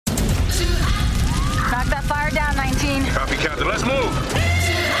Captain. Let's move.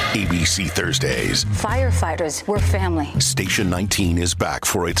 ABC Thursdays. Firefighters, we're family. Station 19 is back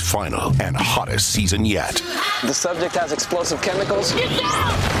for its final and hottest season yet. The subject has explosive chemicals. Get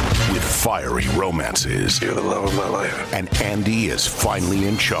down! With fiery romances. You're the love of my life. And Andy is finally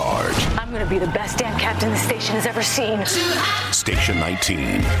in charge. I'm going to be the best damn captain the station has ever seen. Station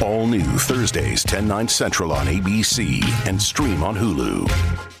 19. All new Thursdays, 10/9 Central on ABC and stream on Hulu.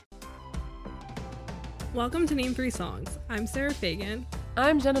 Welcome to Name 3 Songs. I'm Sarah Fagan.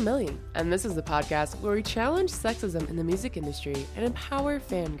 I'm Jenna Millian, and this is the podcast where we challenge sexism in the music industry and empower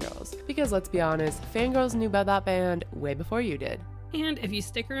fangirls. Because let's be honest, fangirls knew about that band way before you did. And if you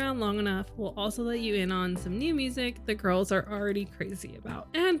stick around long enough, we'll also let you in on some new music the girls are already crazy about.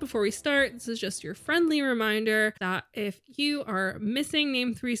 And before we start, this is just your friendly reminder that if you are missing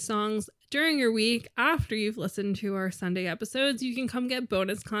Name 3 Songs during your week after you've listened to our Sunday episodes, you can come get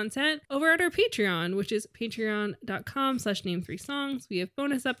bonus content over at our Patreon, which is patreon.com/name3songs. We have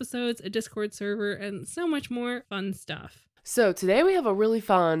bonus episodes, a Discord server, and so much more fun stuff. So today we have a really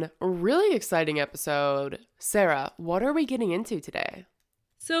fun, really exciting episode. Sarah, what are we getting into today?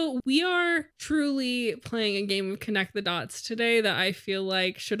 So we are truly playing a game of Connect the Dots today that I feel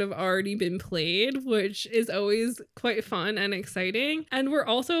like should have already been played, which is always quite fun and exciting. And we're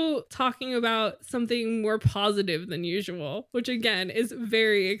also talking about something more positive than usual, which again is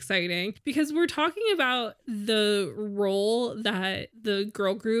very exciting because we're talking about the role that the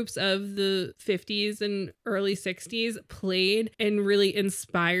girl groups of the 50s and early 60s played in really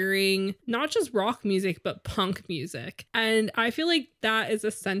inspiring not just rock music, but punk music. And I feel like that is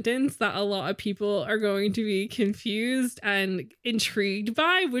a sentence that a lot of people are going to be confused and intrigued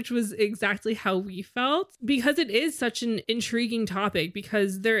by, which was exactly how we felt, because it is such an intriguing topic,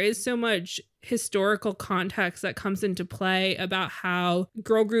 because there is so much historical context that comes into play about how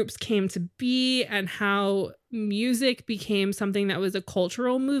girl groups came to be and how music became something that was a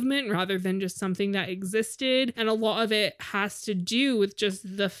cultural movement rather than just something that existed. And a lot of it has to do with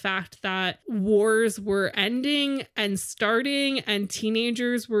just the fact that wars were ending and starting, and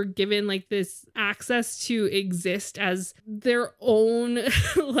teenagers were given like this access to exist as their own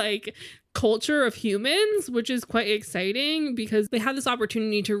like culture of humans, which is quite exciting because they had this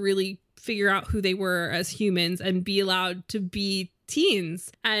opportunity to really figure out who they were as humans and be allowed to be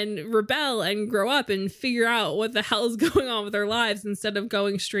teens and rebel and grow up and figure out what the hell is going on with their lives instead of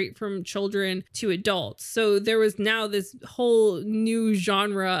going straight from children to adults. So there was now this whole new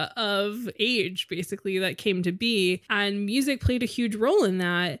genre of age basically that came to be, and music played a huge role in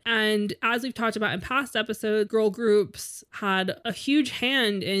that. And as we've talked about in past episodes, girl groups had a huge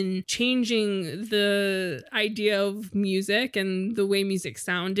hand in changing the idea of music and the way music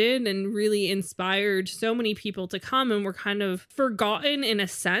sounded, and really inspired so many people to come and were kind of forgotten in a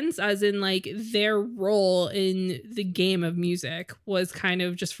sense, as in like their role in the game of music was kind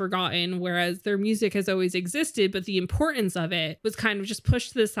of just forgotten, whereas their music has always existed, but the importance of it was kind of just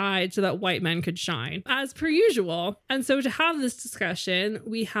pushed to the side so that white men could shine, as per usual. And so to have this discussion,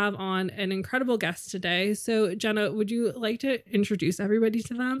 we have on an incredible guest today. So Jenna, would you like to introduce everybody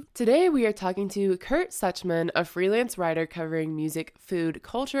to them? Today we are talking to Kurt Suchman, a freelance writer covering music, food,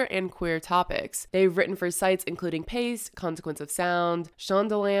 culture, and queer topics. They've written for sites including Paste, Consequence of Sound,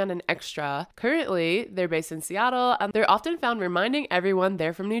 Shondaland, and Extra. Currently, they're based in Seattle, and they're often found reminding everyone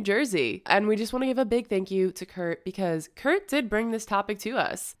they're from New Jersey. And we just want to give a big thank you to Kurt, because Kurt did bring this topic to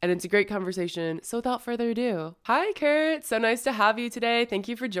us, and it's a great conversation. So without further ado, hi Kurt, so nice to have you today. Thank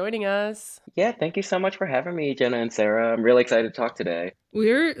you for joining us. Yeah, thank you so much for having me, Jenna and Sarah. I'm really excited to talk today.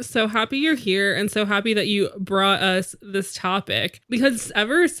 We're so happy you're here and so happy that you brought us this topic, because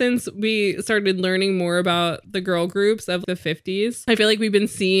ever since we started learning more about the girl groups of the 50s, I feel like we've been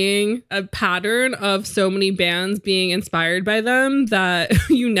seeing a pattern of so many bands being inspired by them that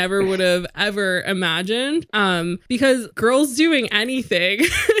you never would have ever imagined. Because girls doing anything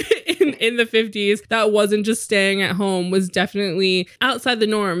in the 50s that wasn't just staying at home was definitely outside the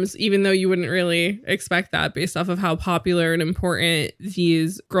norms, even though you wouldn't really expect that based off of how popular and important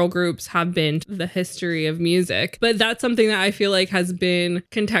these girl groups have been to the history of music. But that's something that I feel like has been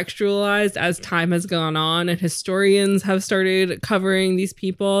contextualized as time has gone on, and historians have started covering these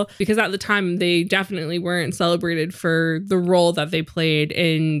people, because at the time they definitely weren't celebrated for the role that they played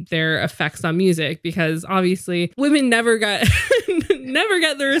in their effects on music, because obviously women never got never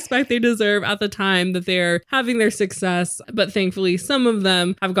get the respect they deserve at the time that they're having their success. But thankfully, some of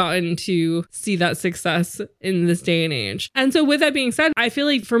them have gotten to see that success in this day and age. And so with that being said, I feel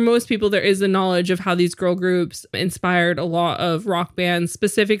like for most people, there is a knowledge of how these girl groups inspired a lot of rock bands,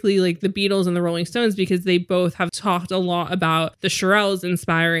 specifically like the Beatles and the Rolling Stones, because they both have talked a lot about the Shirelles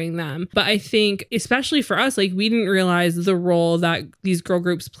inspiring them. But I think, especially for us, like we didn't realize the role that these girl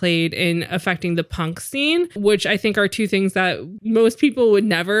groups played in affecting the punk scene, which I think are two things that most people would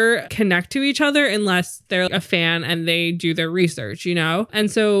never connect to each other unless they're a fan and they do their research, you know?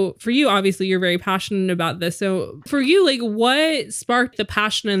 And so for you, obviously, you're very passionate about this. So for you, like what sparked the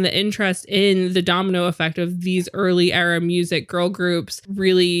passion and the interest in the domino effect of these early era music girl groups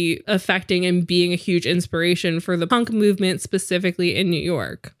really affecting and being a huge inspiration for the punk movement, specifically in New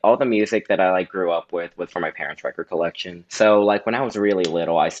York? All the music that I grew up with was from my parents' record collection. So when I was really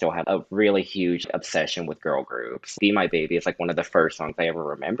little, I still had a really huge obsession with girl groups. Be My Baby is one of the first songs I ever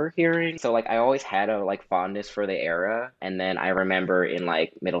remember hearing. So I always had a fondness for the era. And then I remember in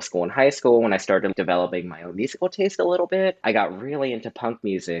middle school and high school when I started developing my own musical taste a little bit, I got really into punk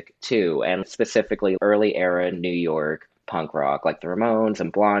music too, and specifically early era New York punk rock, like the Ramones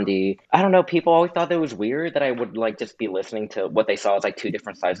and Blondie. I don't know, people always thought that it was weird that I would just be listening to what they saw as two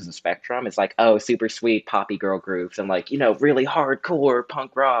different sides of the spectrum. It's oh, super sweet poppy girl groups and really hardcore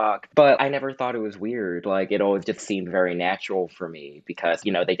punk rock. But I never thought it was weird. It always just seemed very natural for me because,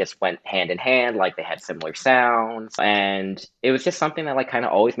 they just went hand in hand, they had similar sounds. And it was just something that kind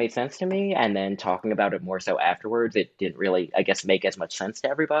of always made sense to me. And then talking about it more so afterwards, it didn't really, I guess, make as much sense to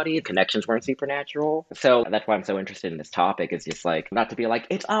everybody. The connections weren't supernatural. So that's why I'm so interested in this topic, is just not to be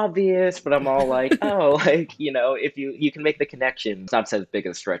it's obvious, but I'm all if you can make the connection, it's not as big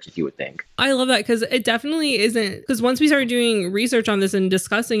of a stretch as you would think. I love that because it definitely isn't, because once we started doing research on this and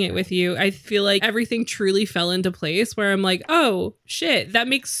discussing it with you, I feel like everything truly fell into place where I'm oh shit, that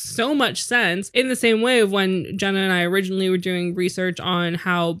makes so much sense. In the same way of when Jenna and I originally were doing research on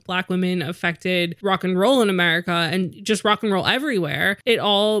how Black women affected rock and roll in America and just rock and roll everywhere, it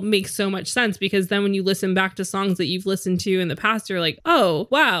all makes so much sense because then when you listen back to songs that you've listened to in the past, you're oh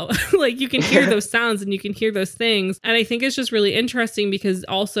wow, you can hear those sounds and you can hear those things. And I think it's just really interesting because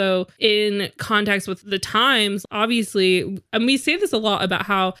also in context with the times, obviously, and we say this a lot about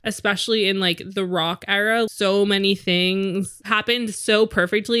how, especially in the rock era, so many things happened so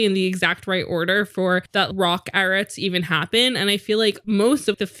perfectly in the exact right order for that rock era to even happen. And I feel most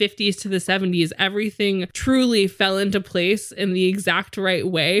of the 50s to the 70s, everything truly fell into place in the exact right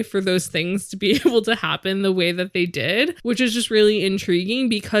way for those things to be able to happen the way that they did, which is just really intriguing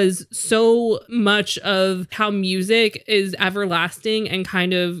because so much of how music is everlasting and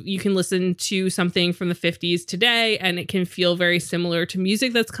kind of you can listen to something from the 50s today and it can feel very similar to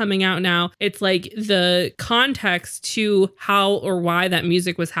music that's coming out now. It's the context to how or why that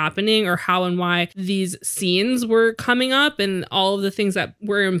music was happening or how and why these scenes were coming up and all of the things that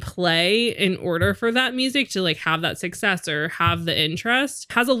were in play in order for that music to have that success or have the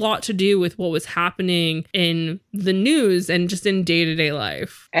interest has a lot to do with what was happening in the news and just in day-to-day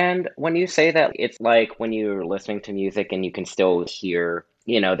life. And when you say that, it's when you're listening to music and you can still hear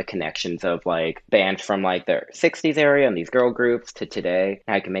the connections of bands from the 60s area and these girl groups to today.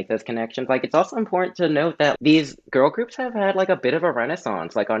 I can make those connections. It's also important to note that these girl groups have had a bit of a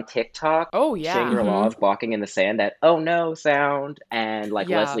renaissance. On TikTok, oh yeah, Shangri La's Walking in the Sand, that Oh No sound, and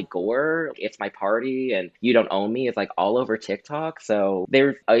Leslie Gore, It's My Party, and You Don't Own Me is all over TikTok. So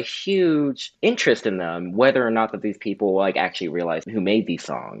there's a huge interest in them, whether or not that these people actually realize who made these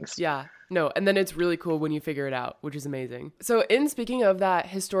songs. Yeah. No, and then it's really cool when you figure it out, which is amazing. So in speaking of that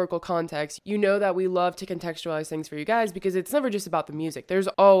historical context, you know that we love to contextualize things for you guys because it's never just about the music. There's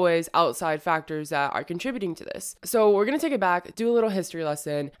always outside factors that are contributing to this. So we're going to take it back, do a little history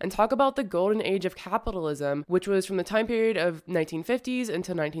lesson, and talk about the golden age of capitalism, which was from the time period of 1950s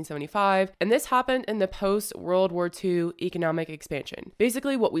until 1975. And this happened in the post-World War II economic expansion.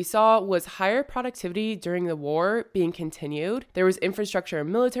 Basically, what we saw was higher productivity during the war being continued. There was infrastructure and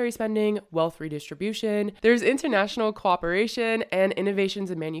military spending, wealth redistribution, there's international cooperation and innovations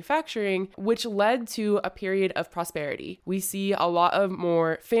in manufacturing, which led to a period of prosperity. We see a lot of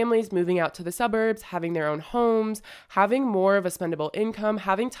more families moving out to the suburbs, having their own homes, having more of a spendable income,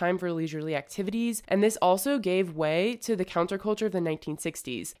 having time for leisurely activities, and this also gave way to the counterculture of the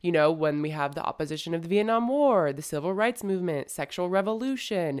 1960s. When we have the opposition of the Vietnam War, the Civil Rights Movement, sexual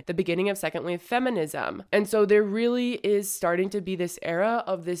revolution, the beginning of second wave feminism. And so there really is starting to be this era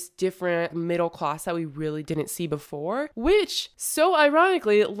of this different different middle class that we really didn't see before, which so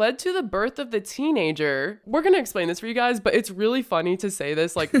ironically led to the birth of the teenager. We're going to explain this for you guys, but it's really funny to say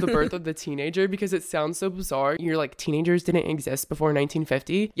this, like the birth of the teenager, because it sounds so bizarre. You're like, teenagers didn't exist before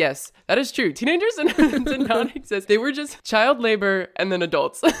 1950. Yes, that is true. Teenagers did not exist. They were just child labor and then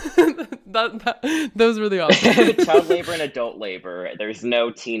adults. Those were the options. Child labor and adult labor. There's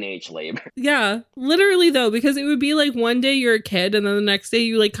no teenage labor. Yeah, literally though, because it would be like one day you're a kid and then the next day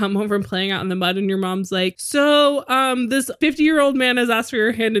you like come home from playing out in the mud and your mom's like, so this 50-year-old man has asked for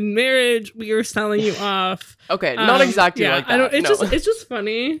your hand in marriage. We are selling you off. Okay, not exactly like that. It's just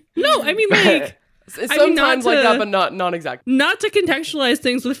funny. No, I mean like sometimes like that, but not exactly. Not to contextualize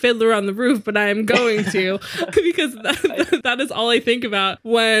things with Fiddler on the Roof, but I am going to because that is all I think about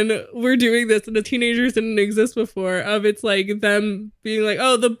when we're doing this and the teenagers didn't exist before. Of it's like them being like,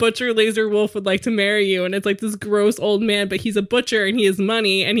 oh, the butcher Laser Wolf would like to marry you, and it's like this gross old man, but he's a butcher and he has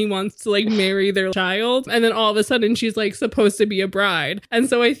money and he wants to like marry their child, and then all of a sudden she's like supposed to be a bride. And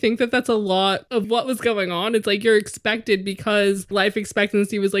so I think that that's a lot of what was going on. It's like you're expected, because life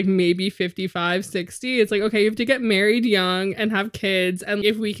expectancy was like maybe 55, 60. It's like, okay, you have to get married young and have kids, and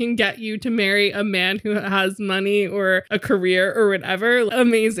if we can get you to marry a man who has money or a career or whatever,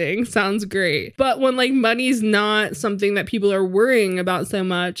 amazing, sounds great. But when like money's not something that people are worrying about so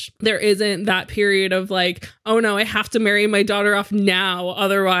much, there isn't that period of like, oh no, I have to marry my daughter off now,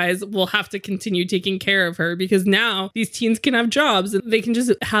 otherwise we'll have to continue taking care of her, because now these teens can have jobs and they can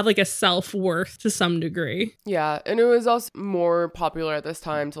just have like a self-worth to some degree. Yeah, and it was also more popular at this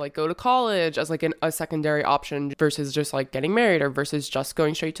time to like go to college as like a secondary option versus just like getting married or versus just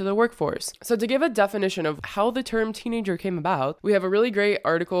going straight to the workforce. So to give a definition of how the term teenager came about, we have a really great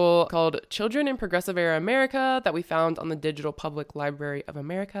article called Children in Progressive Era America that we found on the Digital Public Library of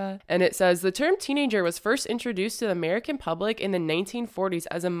America. And it says the term teenager was first introduced to the American public in the 1940s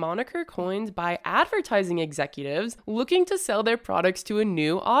as a moniker coined by advertising executives looking to sell their products to a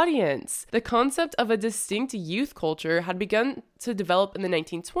new audience. The concept of a distinct youth culture had begun to develop in the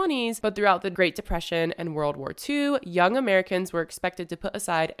 1920s, but throughout the Great Depression and World War II, young Americans were expected to put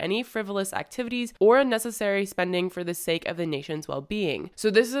aside any frivolous activities or unnecessary spending for the sake of the nation's well-being. So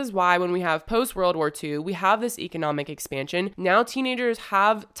this is why when we have post-World War II, we have this economic expansion. Now teenagers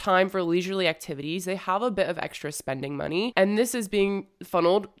have time for leisurely activities. They have a bit of extra spending money, and this is being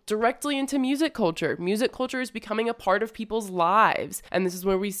funneled directly into music culture. Music culture is becoming a part of people's lives, and this is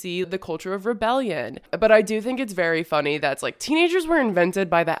where we see the culture of rebellion. But I do think it's very funny that's like teenagers were invented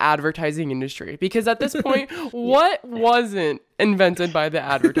by the advertising industry, because at this point, what wasn't invented by the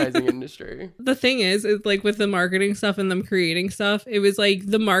advertising industry? The thing is like with the marketing stuff and them creating stuff, it was like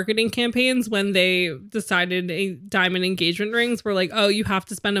the marketing campaigns when they decided diamond engagement rings were like, oh, you have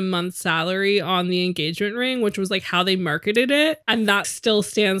to spend a month's salary on the engagement ring, which was like how they marketed it. And that still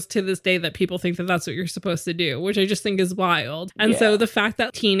stands to this day, that people think that that's what you're supposed to do, which I just think is wild. And so the fact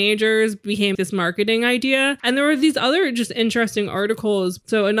that teenagers became this marketing idea, and there were these other just interesting articles.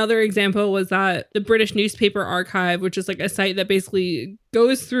 So another example was that the British Newspaper Archive, which is like a site that basically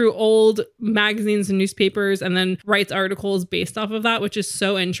goes through old magazines and newspapers and then writes articles based off of that, which is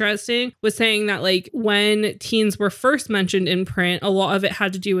so interesting, was saying that like when teens were first mentioned in print, a lot of it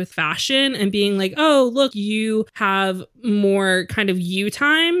had to do with fashion and being like, oh, look, you have more kind of you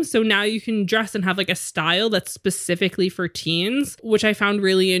time. So now you can dress and have like a style that's specifically for teens, which I found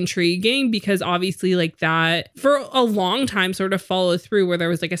really intriguing, because obviously like that for a long time sort of followed through where there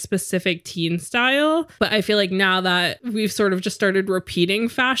was like a specific teen style. But I feel like now that we've sort of just started repeating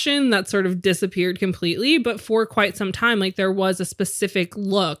fashion, that sort of disappeared completely. But for quite some time, like there was a specific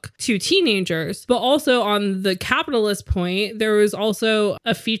look to teenagers. But also on the capitalist point, there was also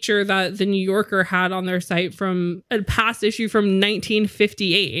a feature that the New Yorker had on their site from a past issue from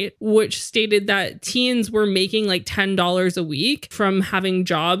 1958, which stated that teens were making like $10 a week from having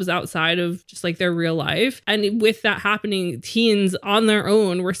jobs outside of just like their real life. And with that happening, teens on their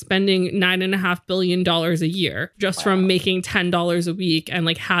own were spending $9.5 billion a year just from making $10 a week and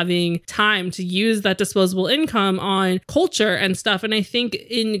like having time to use that disposable income on culture and stuff. And I think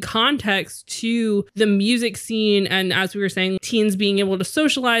in context to the music scene, and as we were saying, teens being able to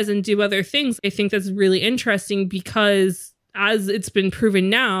socialize and do other things, I think that's really interesting, because as it's been proven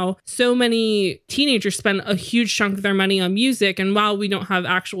now, so many teenagers spend a huge chunk of their money on music. And while we don't have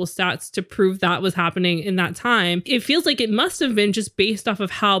actual stats to prove that was happening in that time, it feels like it must have been just based off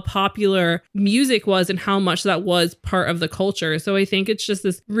of how popular music was and how much that was part of the culture. So I think it's just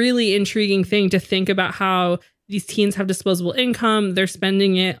this really intriguing thing to think about how these teens have disposable income. They're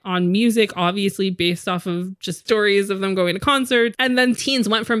spending it on music, obviously based off of just stories of them going to concerts. And then teens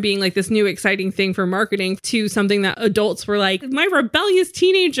went from being like this new exciting thing for marketing to something that adults were like, my rebellious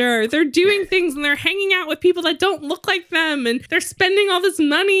teenager, they're doing things and they're hanging out with people that don't look like them. And they're spending all this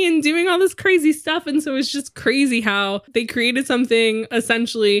money and doing all this crazy stuff. And so it's just crazy how they created something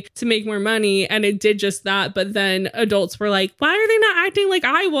essentially to make more money. And it did just that. But then adults were like, why are they not acting like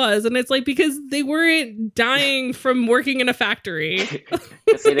I was? And it's like, because they weren't dying from working in a factory.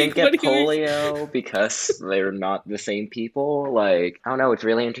 Because they didn't get polio, because they're not the same people. Like, I don't know, it's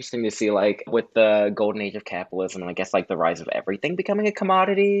really interesting to see, like, with the golden age of capitalism, and I guess, like, the rise of everything becoming a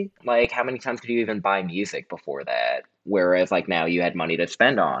commodity, like, how many times could you even buy music before that? Whereas, like, now you had money to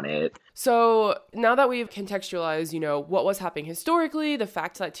spend on it. So now that we've contextualized, what was happening historically, the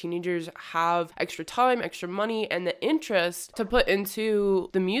fact that teenagers have extra time, extra money, and the interest to put into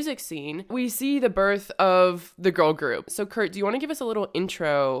the music scene, we see the birth of the girl group. So Kurt, do you want to give us a little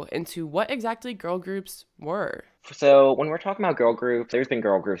intro into what exactly girl groups were? So when we're talking about girl groups, there's been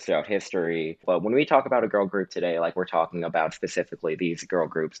girl groups throughout history. But when we talk about a girl group today, like, we're talking about specifically these girl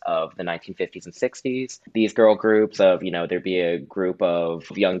groups of the 1950s and 60s. These girl groups of, there'd be a group of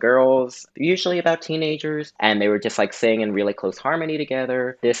young girls, usually about teenagers, and they were just like sing in really close harmony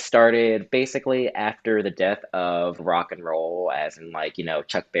together. This started basically after the death of rock and roll, as in, like,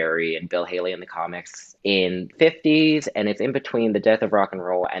 Chuck Berry and Bill Haley in the comics in 50s, and it's in between the death of rock and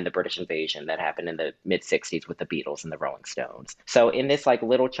roll and the British invasion that happened in the mid 60s with the Beatles and the Rolling Stones. So in this, like,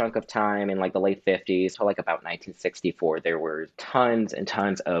 little chunk of time in, like, the late 50s to, like, about 1964, there were tons and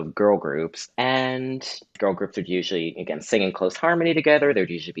tons of girl groups, and girl groups would usually, again, sing in close harmony together. They'd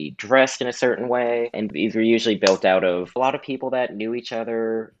usually be dressed in a certain way, and these were usually built out of a lot of people that knew each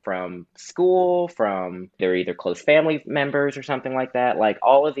other from school, from their either close family members or something like that. Like,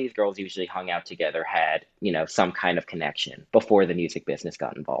 all of these girls usually hung out together, had, some kind of connection before the music business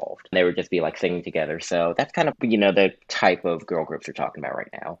got involved. They would just be, like, singing together. So that's kind of, the type of girl groups we're talking about right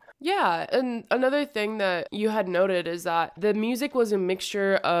now. Yeah, and another thing that you had noted is that the music was a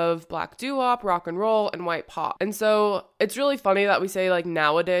mixture of black doo-wop, rock and roll, and white pop. And so it's really funny that we say, like,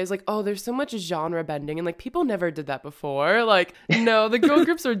 nowadays, like, oh, there's so much genre bending, and, like, people never did that before. Like, no, the girl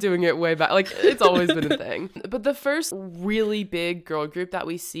groups are doing it way back. Like, it's always been a thing. But the first really big girl group that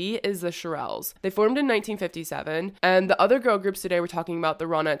we see is the Shirelles. They formed in 1957, and the other girl groups today, we're talking about the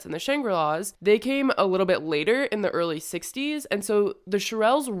Ronettes and the Shangri-Las, they came a little bit later in the early 60s, and so the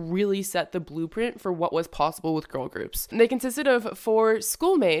Shirelles really set the blueprint for what was possible with girl groups. They consisted of 4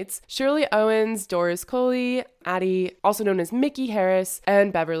 schoolmates: Shirley Owens, Doris Coley, Addie, also known as Mickey Harris,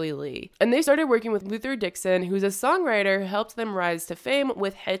 and Beverly Lee. And they started working with Luther Dixon, who's a songwriter who helped them rise to fame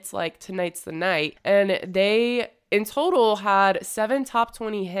with hits like Tonight's the Night, and they in total had 7 top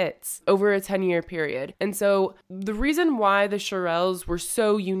 20 hits over a 10-year period. And so the reason why the Shirelles were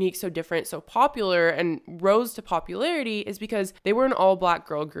so unique, so different, so popular, and rose to popularity is because they were an all-black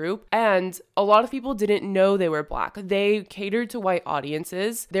girl group, and a lot of people didn't know they were black. They catered to white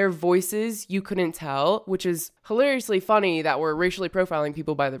audiences. Their voices, you couldn't tell, which is hilariously funny that we're racially profiling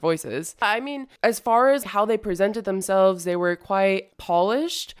people by their voices. I mean, as far as how they presented themselves, they were quite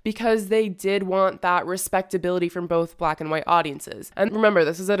polished because they did want that respectability from both black and white audiences. And remember,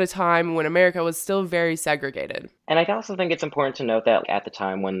 this is at a time when America was still very segregated. And I also think it's important to note that at the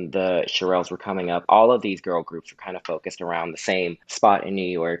time when the Shirelles were coming up, all of these girl groups were kind of focused around the same spot in New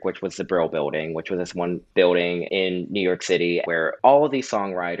York, which was the Brill Building, which was this one building in New York City where all of these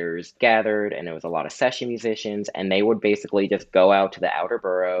songwriters gathered, and it was a lot of session musicians, and they would basically just go out to the outer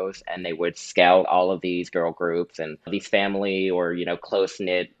boroughs and they would scout all of these girl groups and these family or,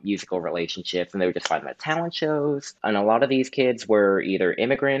 close-knit musical relationships, and they would just find them at talent shows. And a lot of these kids were either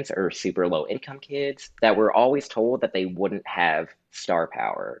immigrants or super low-income kids that were always told that they wouldn't have star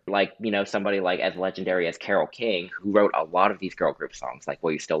power. Like, somebody like as legendary as Carole King, who wrote a lot of these girl group songs, like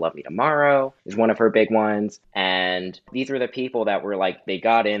Will You Still Love Me Tomorrow is one of her big ones. And these were the people that were like, they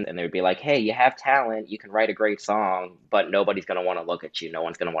got in and they would be like, hey, you have talent, you can write a great song, but nobody's going to want to look at you. No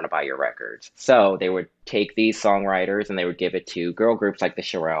one's going to want to buy your records. So they would take these songwriters and they would give it to girl groups like the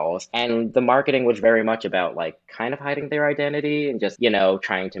Shirelles. And the marketing was very much about like kind of hiding their identity and just,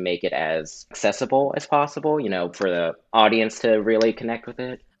 trying to make it as accessible as possible, for the audience to really connect with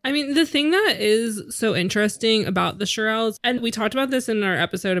it. I mean, the thing that is so interesting about the Shirelles, and we talked about this in our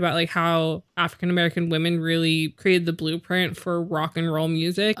episode about like how African-American women really created the blueprint for rock and roll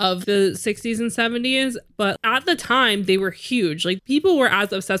music of the 60s and 70s. But at the time, they were huge. Like people were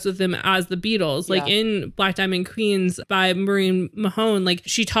as obsessed with them as the Beatles. Like in Black Diamond Queens by Maureen Mahone, like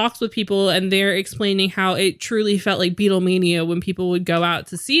she talks with people and they're explaining how it truly felt like Beatlemania when people would go out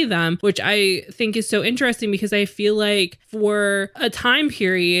to see them, which I think is so interesting because I feel like for a time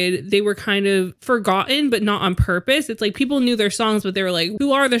period, they were kind of forgotten, but not on purpose. It's like people knew their songs, but they were like,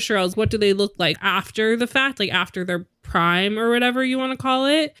 who are the Shirelles? What do they look like after the fact? Like after their prime or whatever you want to call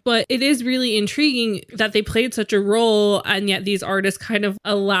it. But it is really intriguing that they played such a role and yet these artists kind of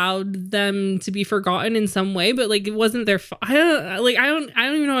allowed them to be forgotten in some way, but like it wasn't their I don't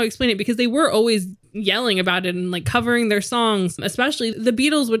even know how to explain it because they were always yelling about it and like covering their songs. Especially the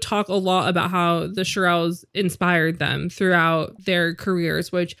Beatles would talk a lot about how the Shirelles inspired them throughout their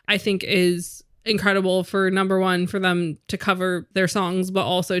careers, which I think is incredible for number one, for them to cover their songs, but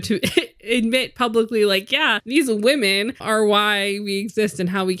also to admit publicly, like, yeah, these women are why we exist and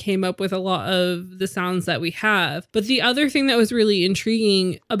how we came up with a lot of the sounds that we have. But the other thing that was really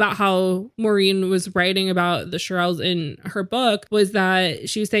intriguing about how Maureen was writing about the Shirelles in her book was that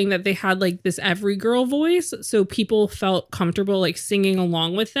she was saying that they had like this every girl voice. So people felt comfortable like singing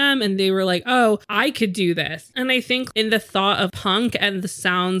along with them and they were like, oh, I could do this. And I think in the thought of punk and the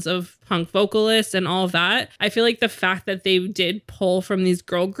sounds of punk vocalists and all of that, I feel like the fact that they did pull from these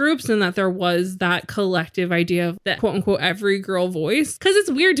girl groups and that there was that collective idea of that quote unquote every girl voice, because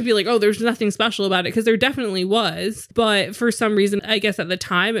it's weird to be like, oh, there's nothing special about it, because there definitely was, but for some reason, I guess at the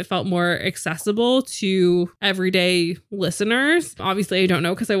time it felt more accessible to everyday listeners. Obviously I don't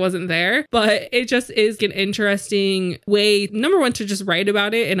know because I wasn't there, but it just is an interesting way, number one, to just write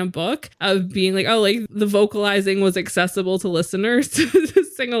about it in a book, of being like, oh, like the vocalizing was accessible to listeners to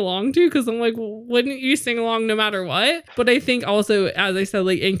sing along to, because I'm like, well, wouldn't you sing along no matter what? But I think also, as I said,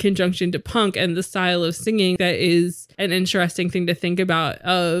 like in conjunction to punk and the style of singing, that is an interesting thing to think about,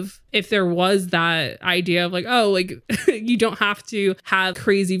 of if there was that idea of like, oh, like you don't have to have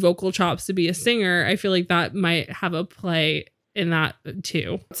crazy vocal chops to be a singer. I feel like that might have a play in that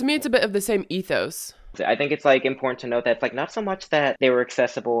too. To me, it's a bit of the same ethos. I think it's like important to note that it's like not so much that they were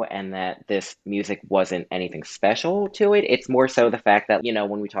accessible and that this music wasn't anything special to it. It's more so the fact that, you know,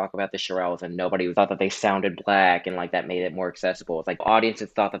 when we talk about the Shirelles and nobody thought that they sounded black and like that made it more accessible. It's like audiences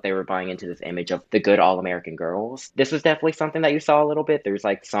thought that they were buying into this image of the good all-American girls. This was definitely something that you saw a little bit. There's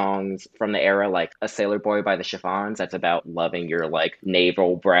like songs from the era like A Sailor Boy by the Chiffons that's about loving your like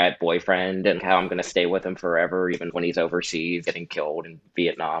naval brat boyfriend and how I'm going to stay with him forever even when he's overseas getting killed in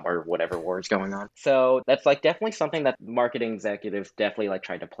Vietnam or whatever war is going on. So that's like definitely something that marketing executives definitely like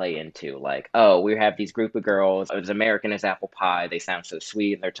tried to play into. Like, oh, we have these group of girls as American as apple pie. They sound so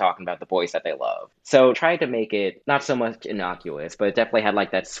sweet and they're talking about the boys that they love. So tried to make it not so much innocuous, but it definitely had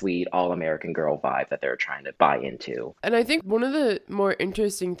like that sweet all-American girl vibe that they were trying to buy into. And I think one of the more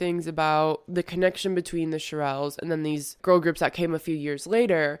interesting things about the connection between the Shirelles and then these girl groups that came a few years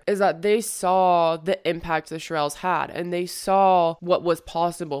later is that they saw the impact the Shirelles had, and they saw what was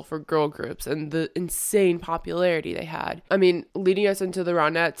possible for girl groups and the insane popularity they had. I mean, leading us into the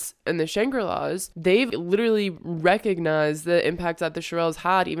Ronettes and the Shangri-Las, they've literally recognized the impact that the Shirelles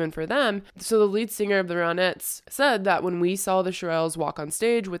had even for them. So the lead singer of the Ronettes said that when we saw the Shirelles walk on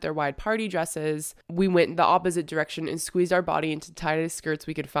stage with their wide party dresses, we went the opposite direction and squeezed our body into the tightest skirts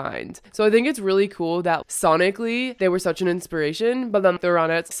we could find. So I think it's really cool that sonically they were such an inspiration, but then the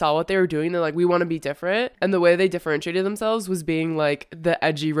Ronettes saw what they were doing. They're like, we want to be different. And the way they differentiated themselves was being like the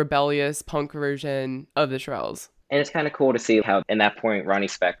edgy, rebellious punk version of the Shirelles. And it's kind of cool to see how, in that point, Ronnie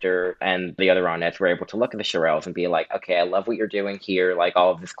Spector and the other Ronettes were able to look at the Shirelles and be like, okay, I love what you're doing here, like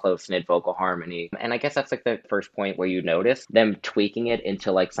all of this close-knit vocal harmony. And I guess that's like the first point where you notice them tweaking it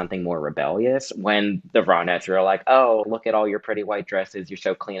into like something more rebellious, when the Ronettes were like, oh, look at all your pretty white dresses, you're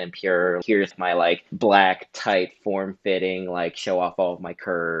so clean and pure. Here's my like black, tight, form-fitting, like show off all of my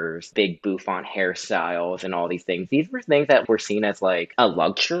curves, big bouffant hairstyles and all these things. These were things that were seen as like a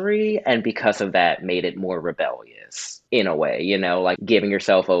luxury, and because of that made it more rebellious. In a way, you know, like giving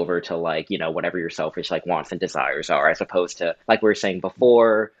yourself over to like, you know, whatever your selfish like wants and desires are, as opposed to like we were saying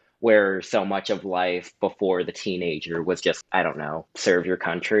before, where so much of life before the teenager was just, I don't know, serve your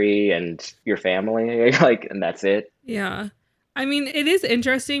country and your family, like, and that's it. Yeah. I mean, it is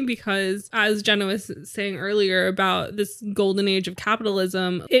interesting because, as Jenna was saying earlier about this golden age of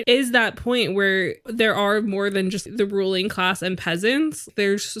capitalism, it is that point where there are more than just the ruling class and peasants.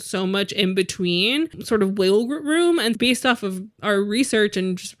 There's so much in between, sort of wiggle room. And based off of our research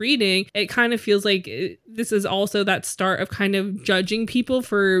and just reading, it kind of feels like this is also that start of kind of judging people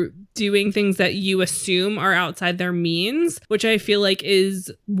for doing things that you assume are outside their means, which I feel like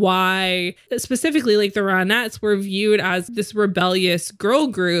is why specifically like the Ronettes were viewed as this rebellious girl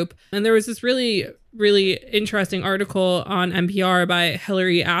group. And there was this really interesting article on NPR by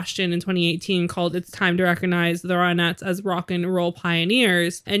Hillary Ashton in 2018 called "It's Time to Recognize the Ronettes as Rock and Roll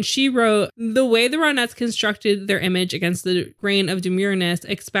Pioneers." And she wrote, "The way the Ronettes constructed their image against the grain of demureness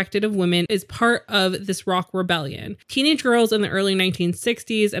expected of women is part of this rock rebellion. Teenage girls in the early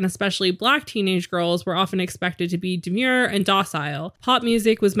 1960s, and especially Black teenage girls, were often expected to be demure and docile. Pop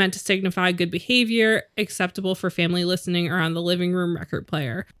music was meant to signify good behavior, acceptable for family listening around the living room record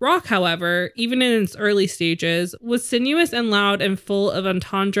player. Rock, however, even in its early stages, was sinuous and loud and full of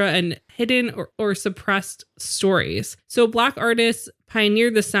entendre and hidden or suppressed stories. So Black artists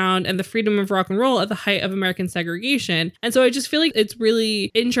pioneered the sound and the freedom of rock and roll at the height of American segregation." And so I just feel like it's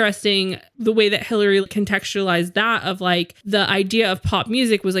really interesting the way that Hillary contextualized that, of like the idea of pop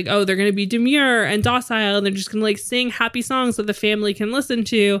music was like, oh, they're going to be demure and docile and they're just going to like sing happy songs that the family can listen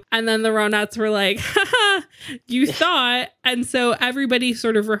to. And then the Ronettes were like, haha, you thought. And so everybody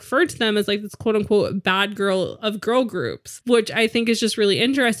sort of referred to them as like this quote unquote bad girl of girl groups, which I think is just really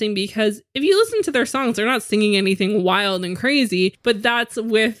interesting because if you listen to their songs, they're not singing anything wild and crazy, but that's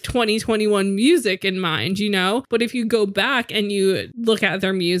with 2021 music in mind, you know? But if you go back and you look at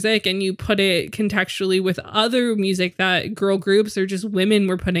their music and you put it contextually with other music that girl groups or just women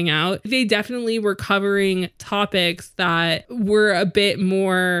were putting out, they definitely were covering topics that were a bit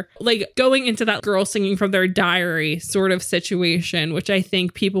more like going into that girl singing from their diary sort of situation, which I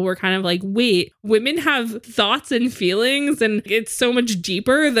think people were kind of like, wait, women have thoughts and feelings and it's so much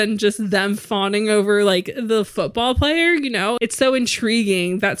deeper than just them fawning over like the football player, you know? It's so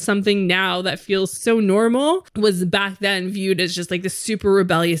intriguing that something now that feels so normal was back then viewed as just like this super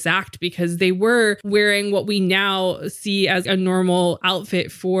rebellious act because they were wearing what we now see as a normal outfit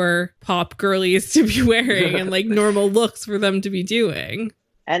for pop girlies to be wearing and like normal looks for them to be doing.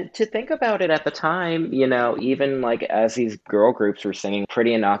 And to think about it at the time, you know, even like as these girl groups were singing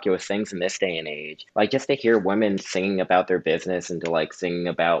pretty innocuous things in this day and age, like just to hear women singing about their business and to like singing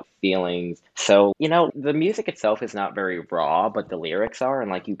about feelings. So, you know, the music itself is not very raw, but the lyrics are. And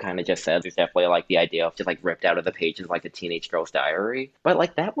like you kind of just said, there's definitely like the idea of just like ripped out of the pages like a teenage girl's diary. But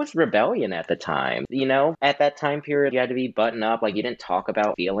like that was rebellion at the time. You know, at that time period, you had to be buttoned up. Like you didn't talk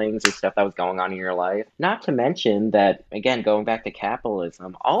about feelings or stuff that was going on in your life. Not to mention that, again, going back to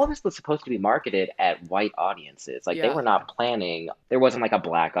capitalism, all of this was supposed to be marketed at white audiences. Like they were not planning, there wasn't like a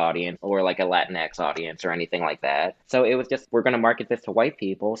Black audience or like a Latinx audience or anything like that. So it was just, we're going to market this to white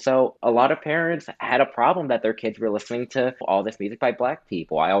people. So a lot of parents had a problem that their kids were listening to all this music by Black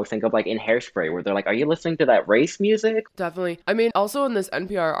people. I always think of like in Hairspray where they're like, are you listening to that race music? Definitely. I mean, also in this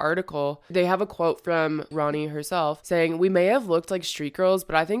NPR article, they have a quote from Ronnie herself saying, "We may have looked like street girls,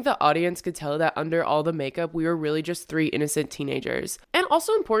 but I think the audience could tell that under all the makeup, we were really just three innocent teenagers." And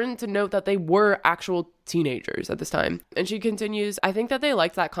also important to note that they were actual teenagers at this time. And she continues, "I think that they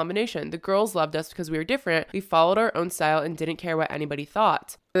liked that combination. The girls loved us because we were different. We followed our own style and didn't care what anybody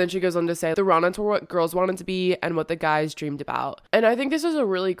thought." And then she goes on to say, "The Ronettes were what girls wanted to be and what the guys dreamed about." And I think this is a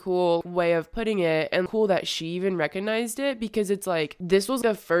really cool way of putting it, and cool that she even recognized it, because it's like, this was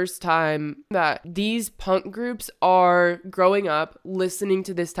the first time that these punk groups are growing up listening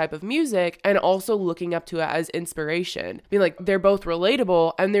to this type of music and also looking up to it as inspiration. Being like, they're both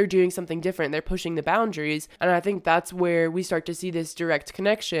relatable and they're doing something different. They're pushing the boundaries. And I think that's where we start to see this direct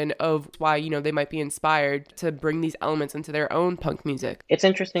connection of why, you know, they might be inspired to bring these elements into their own punk music. It's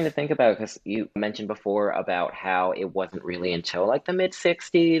interesting to think about because you mentioned before about how it wasn't really until like the mid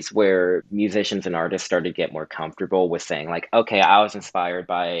 60s where musicians and artists started to get more comfortable with saying like, okay, I was inspired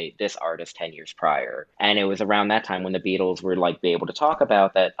by this artist 10 years prior. And it was around that time when the Beatles were like be able to talk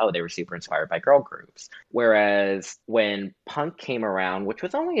about that, oh, they were super inspired by girl groups. Whereas when punk came around, which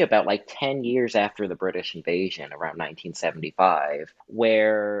was only about like 10 years after the British invasion, around 1975,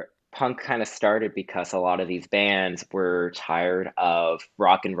 where punk kind of started because a lot of these bands were tired of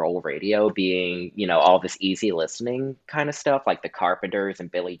rock and roll radio being, all this easy listening kind of stuff, like the Carpenters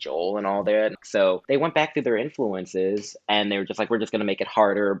and Billy Joel and all that. So they went back to their influences and they were just like, we're just going to make it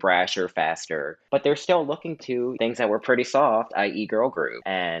harder, brasher, faster. But they're still looking to things that were pretty soft, i.e. girl group.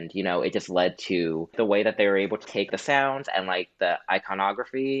 And, it just led to the way that they were able to take the sounds and like the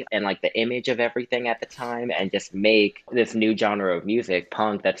iconography and like the image of everything at the time and just make this new genre of music,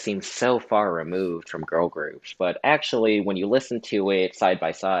 punk, that seems so far removed from girl groups. But actually, when you listen to it side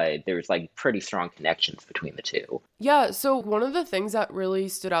by side, there's like pretty strong connections between the two. Yeah, so one of the things that really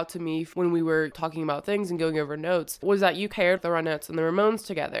stood out to me when we were talking about things and going over notes was that you paired the Ronettes and the Ramones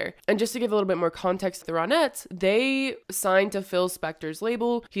together. And just to give a little bit more context, the Ronettes, they signed to Phil Spector's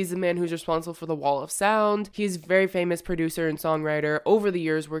label. He's the man who's responsible for the Wall of Sound. He's a very famous producer and songwriter over the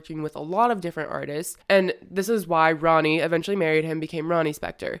years, working with a lot of different artists. And this is why Ronnie eventually married him, became Ronnie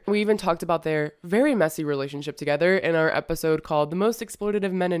Spector. We even talked about their very messy relationship together in our episode called The Most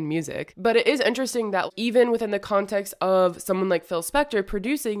Exploitative Men in Music. But it is interesting that even within the context of someone like Phil Spector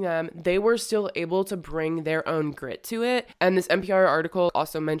producing them, they were still able to bring their own grit to it. And this NPR article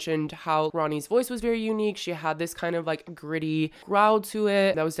also mentioned how Ronnie's voice was very unique. She had this kind of like gritty growl to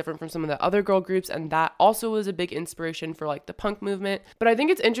it that was different from some of the other girl groups, and that also was a big inspiration for like the punk movement. But I think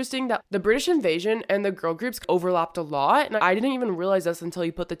it's interesting that the British invasion and the girl groups overlapped a lot, and I didn't even realize this until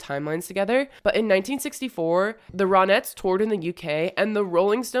you put the timelines together. But in 1964, the Ronettes toured in the UK and the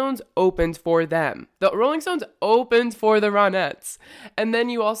Rolling Stones opened for them. The Rolling Stones opened for the Ronettes. And then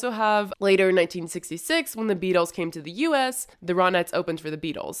you also have later in 1966, when the Beatles came to the US, the Ronettes opened for the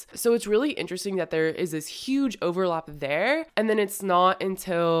Beatles. So it's really interesting that there is this huge overlap there. And then it's not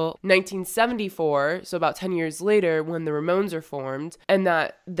until 1974, so about 10 years later, when the Ramones are formed, and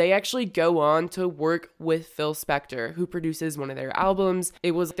that they actually go on to work with Phil Spector, who produces one of their albums.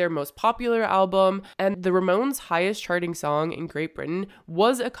 It was their most popular album, and the Ramones' highest charting song in Great Britain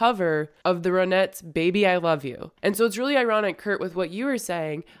was a cover of the Ronettes' Baby I Love You. And so it's really ironic, Kurt, with what you were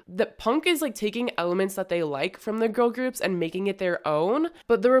saying, that punk is like taking elements that they like from the girl groups and making it their own,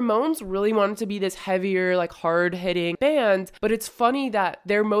 but the Ramones really wanted to be this heavier, like hard-hitting band. But it's funny that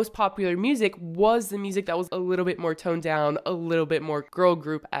their most popular music was the music that was a little bit more toned down, a little bit more girl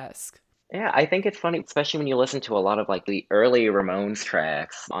group-esque. Yeah, I think it's funny, especially when you listen to a lot of like the early Ramones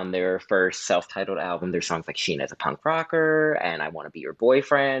tracks on their first self-titled album. There's songs like Sheena's a Punk Rocker and I Want to Be Your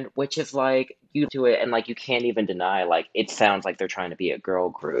Boyfriend, which is like, you do it and like you can't even deny like it sounds like they're trying to be a girl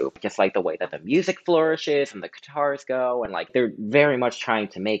group, just like the way that the music flourishes and the guitars go, and like they're very much trying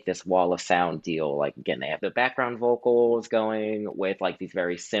to make this Wall of Sound deal. Like again, they have the background vocals going with like these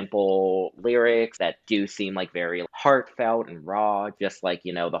very simple lyrics that do seem like very heartfelt and raw, just like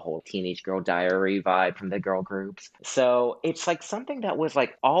the whole Teenage Girl Diary vibe from the girl groups. So it's like something that was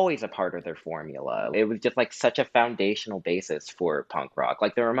like always a part of their formula. It was just like such a foundational basis for punk rock.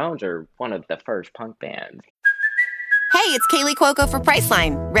 Like the Ramones are one of the first punk bands. Hey, it's Kaylee Cuoco for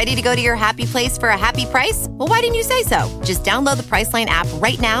Priceline. Ready to go to your happy place for a happy price? Well, why didn't you say so? Just download the Priceline app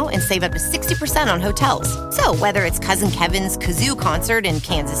right now and save up to 60% on hotels. So whether it's Cousin Kevin's Kazoo Concert in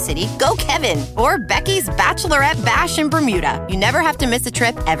Kansas City, go Kevin, or Becky's Bachelorette Bash in Bermuda, you never have to miss a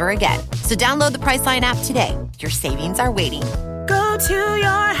trip ever again. So download the Priceline app today. Your savings are waiting. Go to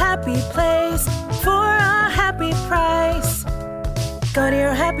your happy place for a happy price. Go to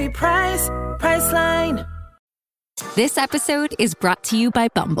your happy price, Priceline. This episode is brought to you by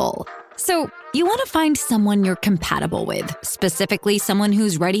Bumble. So, you want to find someone you're compatible with, specifically someone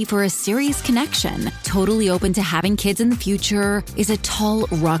who's ready for a serious connection, totally open to having kids in the future, is a tall,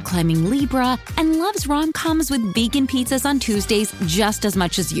 rock-climbing Libra, and loves rom-coms with vegan pizzas on Tuesdays just as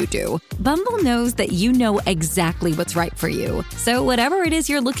much as you do. Bumble knows that you know exactly what's right for you. So whatever it is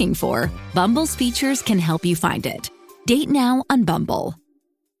you're looking for, Bumble's features can help you find it. Date now on Bumble.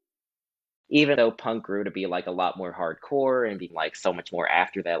 Even though punk grew to be like a lot more hardcore and being like so much more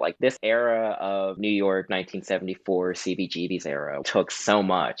after that, like this era of New York 1974 CBGB's era took so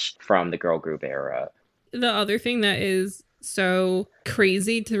much from the girl group era. The other thing that is so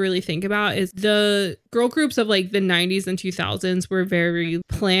crazy to really think about is the girl groups of like the 90s and 2000s were very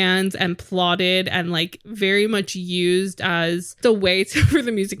planned and plotted and like very much used as the way for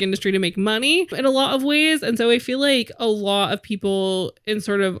the music industry to make money in a lot of ways. And so I feel like a lot of people in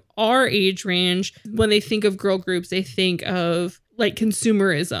sort of our age range, when they think of girl groups, they think of like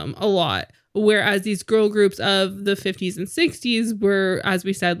consumerism a lot. whereas these girl groups of the 50s and 60s were, as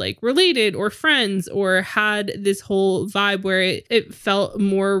we said, like related or friends or had this whole vibe where it felt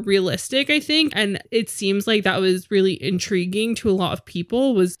more realistic, I think. And it seems like that was really intriguing to a lot of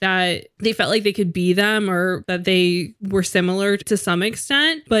people, was that they felt like they could be them or that they were similar to some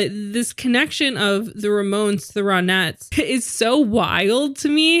extent. But this connection of the Ramones to the Ronettes is so wild to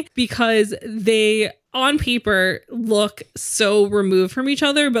me because they on paper look so removed from each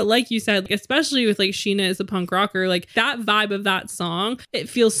other. But like you said, especially with like Sheena is a punk rocker, like that vibe of that song, it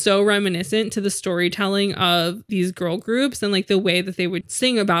feels so reminiscent to the storytelling of these girl groups and like the way that they would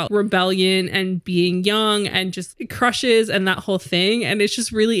sing about rebellion and being young and just crushes and that whole thing. And it's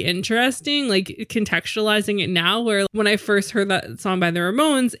just really interesting, like contextualizing it now, where when I first heard that song by the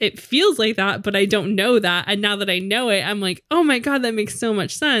Ramones, it feels like that, but I don't know that. And now that I know it, I'm like, oh my God, that makes so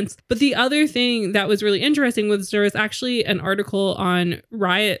much sense. But the other thing that was really interesting was there was actually an article on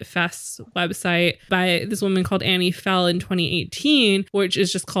Riot Fest's website by this woman called Annie Fell in 2018, which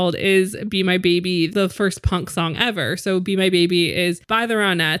is just called Is Be My Baby the First Punk Song Ever? So Be My Baby is by the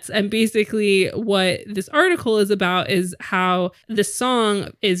Ronettes. And basically what this article is about is how the song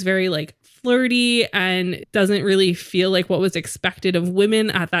is very like flirty and doesn't really feel like what was expected of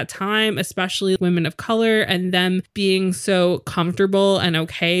women at that time, especially women of color, and them being so comfortable and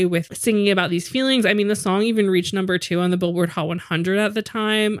okay with singing about these feelings. I mean, the song even reached number 2 on the Billboard Hot 100 at the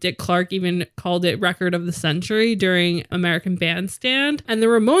time. Dick Clark even called it Record of the Century during American Bandstand. And the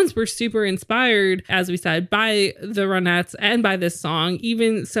Ramones were super inspired, as we said, by the Ronettes and by this song,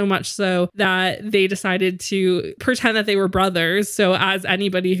 even so much so that they decided to pretend that they were brothers. So as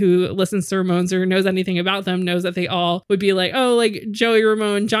anybody who listens to Ramones or knows anything about them knows that they all would be like, oh, like Joey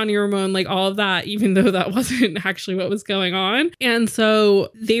Ramone, Johnny Ramone, like all of that, even though that wasn't actually what was going on. And so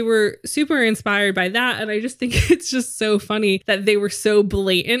they were super inspired by that. And I just think it's just so funny that they were so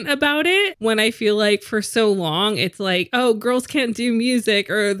blatant about it, when I feel like for so long it's like, oh, girls can't do music,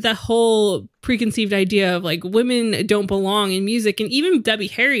 or the whole preconceived idea of like women don't belong in music. And even Debbie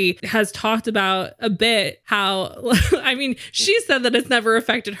Harry has talked about a bit how, I mean, she said that it's never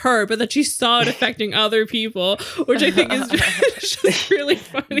affected her, but that she saw it affecting other people, which I think is just really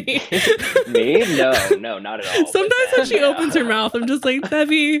funny. Me? No, not at all. Sometimes when she opens her mouth, I'm just like,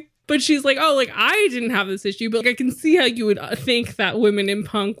 Debbie. But she's like, oh, like I didn't have this issue, but like, I can see how you would think that women in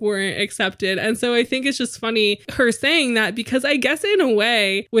punk weren't accepted. And so I think it's just funny her saying that, because I guess in a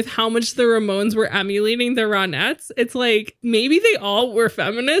way, with how much the Ramones were emulating the Ronettes, it's like maybe they all were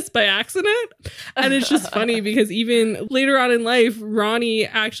feminists by accident. And it's just funny because even later on in life, Ronnie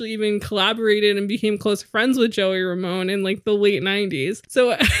actually even collaborated and became close friends with Joey Ramone in like the late 90s.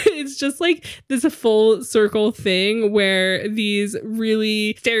 So it's just like this full circle thing where these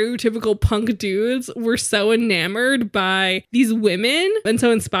really stereotypical punk dudes were so enamored by these women and so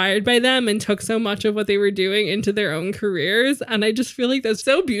inspired by them and took so much of what they were doing into their own careers. And I just feel like that's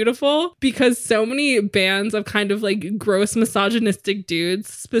so beautiful, because so many bands of kind of like gross misogynistic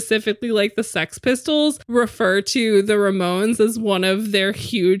dudes, specifically like the Sex Pistols, refer to the Ramones as one of their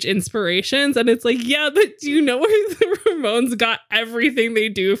huge inspirations. And it's like, yeah, but do you know where the Ramones got everything they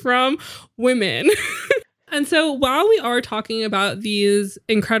do from? Women. And so while we are talking about these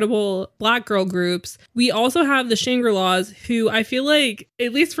incredible Black girl groups, we also have the Shangri-Las, who I feel like,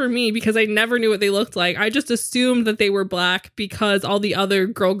 at least for me, because I never knew what they looked like, I just assumed that they were Black because all the other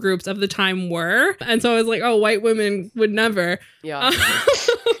girl groups of the time were. And so I was like, oh, white women would never. Yeah.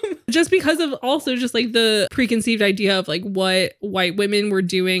 Just because of also just like the preconceived idea of like what white women were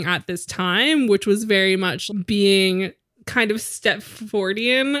doing at this time, which was very much being kind of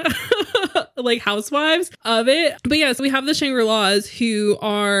Stepfordian like housewives of it. But yes, we have the Shangri-Las, who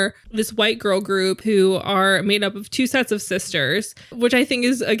are this white girl group who are made up of 2 sets of sisters, which I think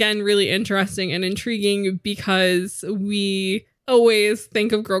is, again, really interesting and intriguing, because we always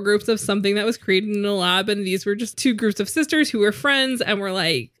think of girl groups of something that was created in a lab, and these were just 2 groups of sisters who were friends and were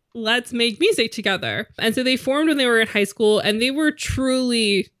like, let's make music together. And so they formed when they were in high school, and they were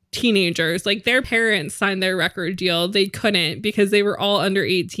truly teenagers. Like, their parents signed their record deal. They couldn't, because they were all under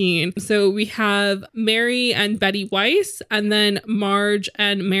 18. So we have Mary and Betty Weiss, and then Marge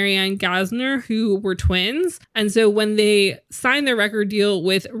and Marianne Gassner, who were twins. And so when they signed their record deal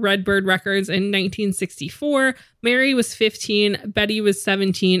with Redbird Records in 1964, Mary was 15, Betty was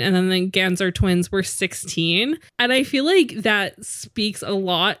 17, and then the Ganser twins were 16. And I feel like that speaks a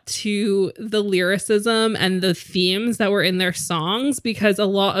lot to the lyricism and the themes that were in their songs, because a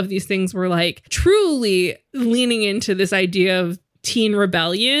lot of these things were like truly leaning into this idea of teen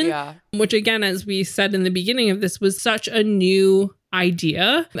rebellion, which, again, as we said in the beginning of this, was such a new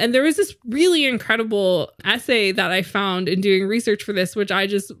idea. And there was this really incredible essay that I found in doing research for this, which I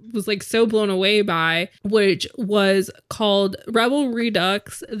just was like so blown away by, which was called Rebel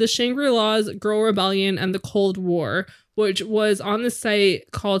Redux, The Shangri-La's Girl Rebellion and the Cold War, which was on the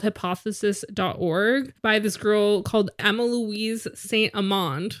site called hypothesis.org by this girl called Emma Louise Saint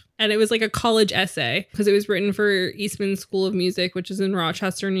Amand. And it was like a college essay because it was written for Eastman School of Music, which is in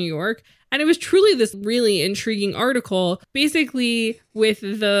Rochester, New York. And it was truly this really intriguing article, basically with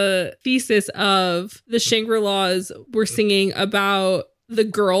the thesis of the Shangri-Las were singing about the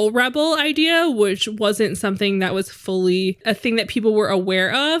girl rebel idea, which wasn't something that was fully a thing that people were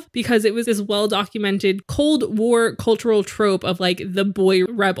aware of, because it was this well-documented Cold War cultural trope of like the boy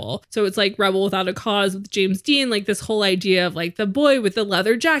rebel. So it's like Rebel Without a Cause with James Dean, like this whole idea of like the boy with the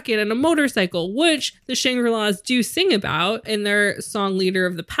leather jacket and a motorcycle, which the Shangri-Las do sing about in their song Leader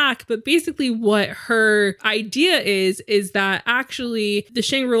of the Pack. But basically what her idea is that actually the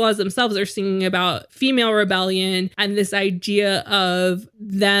Shangri-Las themselves are singing about female rebellion and this idea of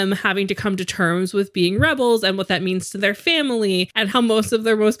them having to come to terms with being rebels and what that means to their family, and how most of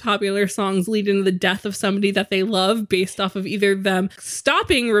their most popular songs lead into the death of somebody that they love based off of either them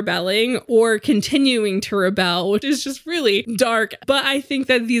stopping rebelling or continuing to rebel, which is just really dark. But I think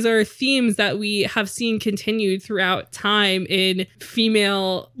that these are themes that we have seen continued throughout time in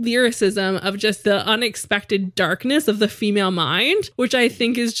female lyricism, of just the unexpected darkness of the female mind, which I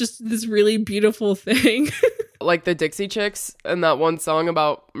think is just this really beautiful thing. Like the Dixie Chicks and that one song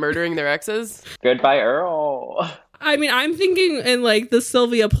about murdering their exes. Goodbye, Earl. I mean, I'm thinking in like the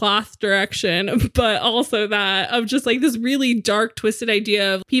Sylvia Plath direction, but also that of just like this really dark, twisted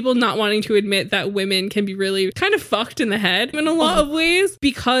idea of people not wanting to admit that women can be really kind of fucked in the head in a lot of ways,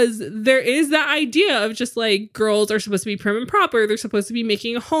 because there is that idea of just like girls are supposed to be prim and proper. They're supposed to be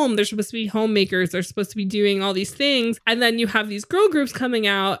making a home. They're supposed to be homemakers. They're supposed to be doing all these things. And then you have these girl groups coming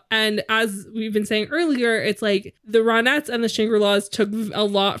out. And as we've been saying earlier, it's like the Ronettes and the Shangri-Las took a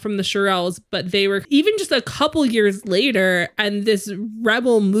lot from the Shirelles, but they were even just a couple years later, and this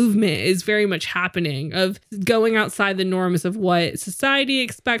rebel movement is very much happening, of going outside the norms of what society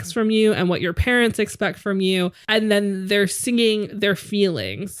expects from you and what your parents expect from you, and then they're singing their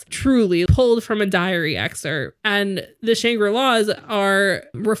feelings, truly pulled from a diary excerpt. And the Shangri-Las are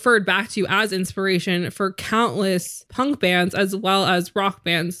referred back to as inspiration for countless punk bands as well as rock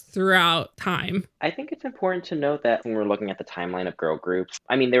bands throughout time. I think it's important to note that when we're looking at the timeline of girl groups,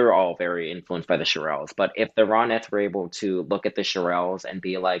 I mean, they were all very influenced by the Shirelles, but if the Ronettes were able to look at the Shirelles and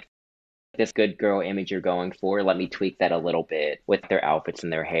be like, this good girl image you're going for, let me tweak that a little bit with their outfits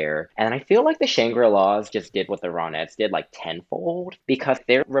and their hair. And I feel like the Shangri-Las just did what the Ronettes did like tenfold, because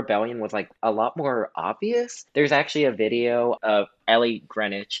their rebellion was like a lot more obvious. There's actually a video of Ellie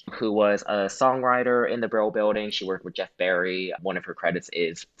Greenwich, who was a songwriter in the Brill Building. She worked with Jeff Barry. One of her credits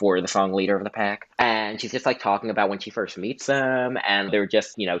is for the song Leader of the Pack. And she's just like talking about when she first meets them, and they're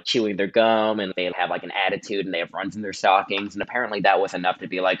just, you know, chewing their gum, and they have like an attitude, and they have runs in their stockings. And apparently that was enough to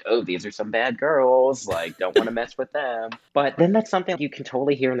be like, oh, these are some bad girls, like, don't want to mess with them. But then that's something you can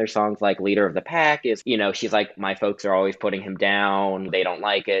totally hear in their songs like Leader of the Pack is, you know, she's like, my folks are always putting him down. They don't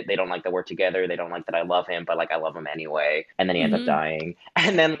like it. They don't like that we're together. They don't like that I love him, but like I love him anyway. And then he ends up dying.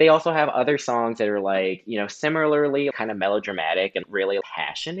 And then they also have other songs that are like, you know, similarly kind of melodramatic and really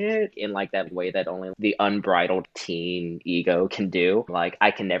passionate in like that way that only the unbridled teen ego can do. Like, I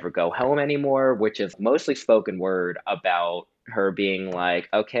Can Never Go Home Anymore, which is mostly spoken word about her being like,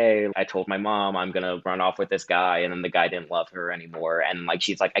 okay, I told my mom I'm gonna run off with this guy, and then the guy didn't love her anymore, and like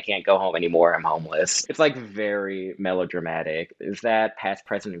she's like, I can't go home anymore, I'm homeless. It's like very melodramatic. Is that Past,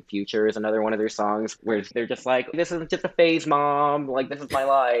 Present, and Future is another one of their songs where they're just like, this isn't just a phase, mom, like this is my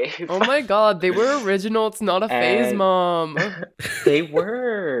life. Oh my god, they were original. It's not a phase, mom. They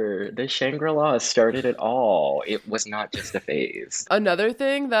were. The Shangri-Las started it all. It was not just a phase. Another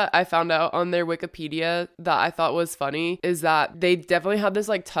thing that I found out on their Wikipedia that I thought was funny is that they definitely had this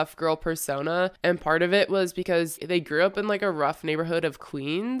like tough girl persona, and part of it was because they grew up in like a rough neighborhood of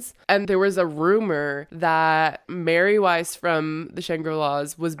Queens, and there was a rumor that Mary Weiss from the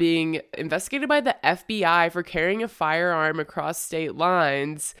Shangri-Las was being investigated by the FBI for carrying a firearm across state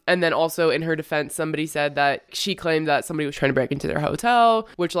lines. And then also in her defense, somebody said that she claimed that somebody was trying to break into their hotel,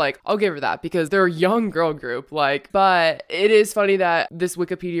 which like, I'll give her that because they're a young girl group, like, but it is funny that this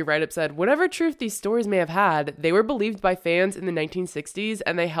Wikipedia write-up said, whatever truth these stories may have had, they were believed by fans in the 1960s,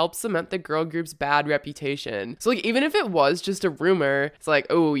 and they helped cement the girl group's bad reputation. So like, even if it was just a rumor, it's like,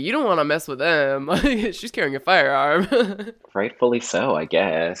 oh, you don't want to mess with them. She's carrying a firearm. Rightfully so, I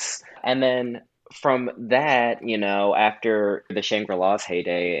guess. And then from that, after the Shangri-La's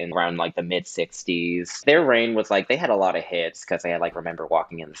heyday in around like the mid 60s, their reign was like they had a lot of hits because they had like Remember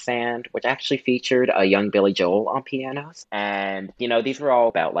Walking in the Sand, which actually featured a young Billy Joel on pianos. And, these were all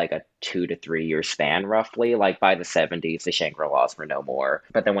about like a 2 to 3 year span roughly. Like by the 70s, the Shangri-La's were no more.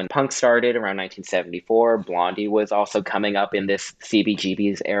 But then when punk started around 1974, Blondie was also coming up in this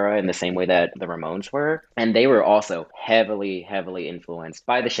CBGB's era in the same way that the Ramones were. And they were also heavily, heavily influenced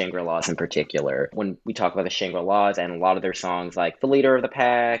by the Shangri-La's in particular. When we talk about the Shangri-La's and a lot of their songs like The Leader of the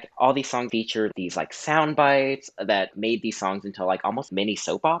Pack, all these songs featured these like sound bites that made these songs into like almost mini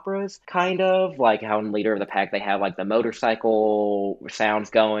soap operas, kind of. Like how in Leader of the Pack they have like the motorcycle sounds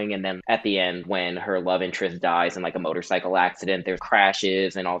going, and then at the end when her love interest dies in like a motorcycle accident, there's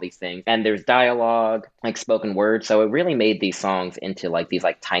crashes and all these things. And there's dialogue, like spoken word. So it really made these songs into like these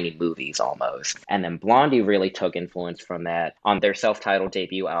like tiny movies almost. And then Blondie really took influence from that on their self-titled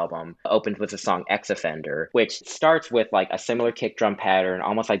debut album. Opened with the song Ex-Offender, which starts with like a similar kick drum pattern,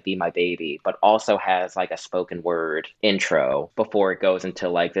 almost like Be My Baby, but also has like a spoken word intro before it goes into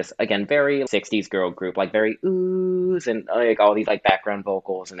like this, again, very 60s girl group, like very oohs and like all these like background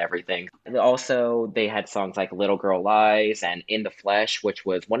vocals and everything. And also, they had songs like Little Girl Lies and In the Flesh, which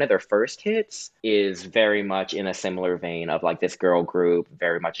was one of their first hits, is very much in a similar vein of like this girl group,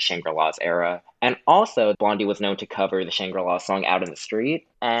 very much a Shangri-La's era. And also, Blondie was known to cover the Shangri-La song Out in the Street.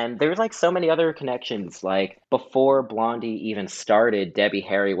 And there's like so many other connections. Like before Blondie even started, Debbie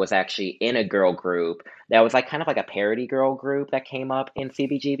Harry was actually in a girl group that was like kind of like a parody girl group that came up in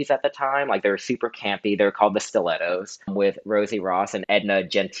CBGB's at the time. Like they were super campy. They were called the Stilettos with Rosie Ross and Edna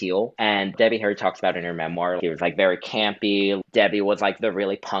Gentile. And Debbie Harry talks about in her memoir, it was like very campy. Debbie was like the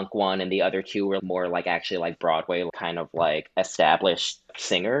really punk one, and the other two were more like actually like Broadway kind of like established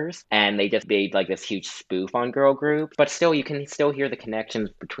singers, and they just made like this huge spoof on girl groups. But still, you can still hear the connections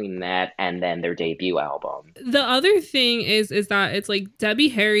between that and then their debut album. The other thing is that it's like Debbie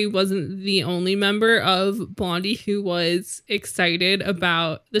Harry wasn't the only member of Blondie who was excited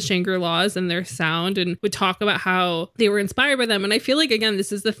about the Shangri-La's and their sound and would talk about how they were inspired by them. And I feel like, again,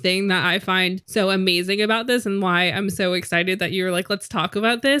 this is the thing that I find so amazing about this and why I'm so excited that you're like, let's talk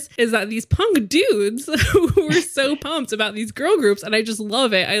about this, is that these punk dudes were so pumped about these girl groups, and I just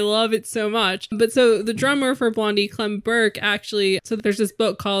love it. I love it so much. But so the drummer for Blondie, Clem Burke, actually, so there's this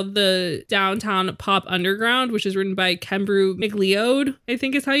book called The Downtown Pop Underground, which is written by Kembrew McLeod, I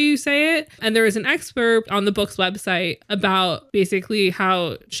think is how you say it. And there was an excerpt on the book's website about basically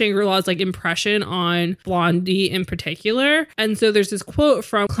how Shangri-La's like impression on Blondie in particular. And so there's this quote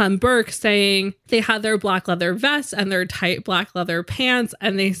from Clem Burke saying they had their black leather vests and their tight black leather pants,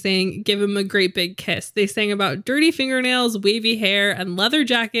 and they sang Give Him a Great Big Kiss. They sang about dirty fingernails, wavy hair, and leather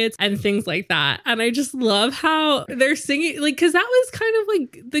jackets and things like that. And I just love how they're singing, like, because that was kind of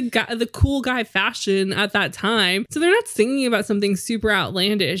like the cool guy fashion at that time. So they're not singing about something super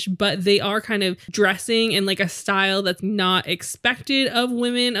outlandish, but they are kind of dressing in like a style that's not expected of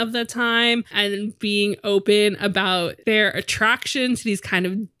women of the time, and being open about their attraction to these kind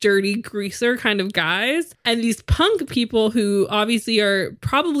of dirty greaser kind of guys. And these punk people who obviously are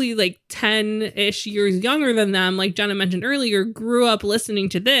probably like 10-ish years younger than them, like Jenna mentioned earlier, grew up listening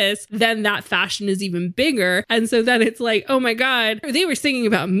to this, then that fashion is even bigger. And so then it's like, oh my God, they were singing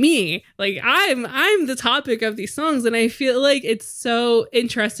about me. Like I'm the topic of these songs. And I feel like it's so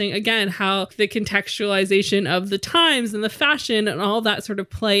interesting, again, how the contextualization of the times and the fashion and all that sort of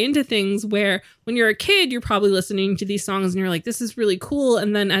play into things, where when you're a kid, you're probably listening to these songs and you're like, this is really cool.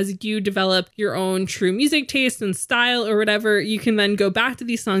 And then as you develop your own true music taste and style or whatever, you can then go back to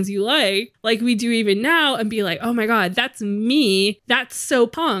these songs you like we do even now, and be like, oh my God, that's me. That's so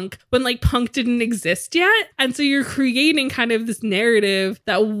punk, when like punk didn't exist yet. And so you're creating kind of this narrative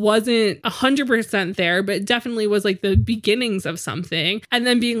that wasn't 100% there, but definitely was like the beginnings of something. And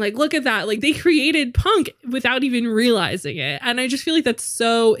then being like, look at that. Like they created punk without even realizing it. And I just feel like that's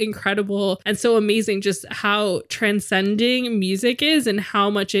so incredible and so amazing, just how transcending music is and how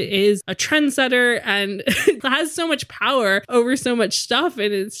much it is a trendsetter and it has so much power over so much stuff.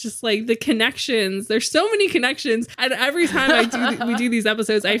 And it's just like the connections. There's so many connections. And every time we do these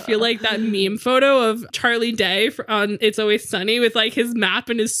episodes, I feel like that meme photo of Charlie Day on It's Always Sunny with like his map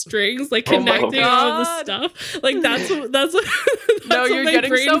and his strings, like connecting all of the stuff. Like that's what no, what my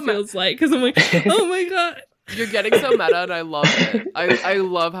brain feels like. Because I'm like, oh my God. You're getting so meta, and I love it. I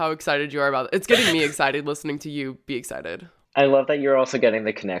love how excited you are about it. It's getting me excited listening to you be excited. I love that you're also getting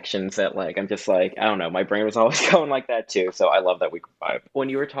the connections that, like, I'm just like, I don't know, my brain was always going like that too. So I love that we could vibe. When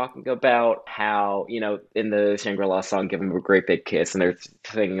you were talking about how, in the Shangri-La song, Give Him a Great Big Kiss, and they're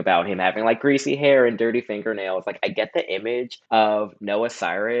thinking about him having like greasy hair and dirty fingernails, like, I get the image of Noah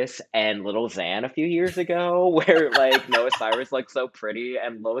Cyrus and Little Xan a few years ago, where like Noah Cyrus looked so pretty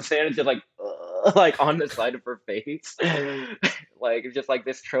and Little Xan is just like, like on the side of her face. Like, it's just like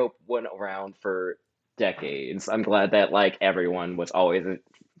this trope went around for decades. I'm glad that like everyone was always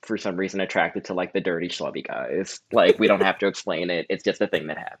for some reason attracted to like the dirty schlubby guys. Like, we don't have to explain it. It's just a thing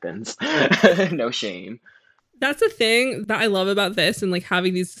that happens. No shame. That's the thing that I love about this and like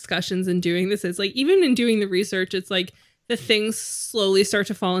having these discussions and doing this is like, even in doing the research, it's like the things slowly start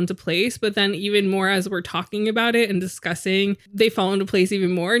to fall into place, but then even more as we're talking about it and discussing, they fall into place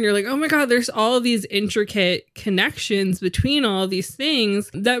even more. And you're like, oh my God, there's all of these intricate connections between all of these things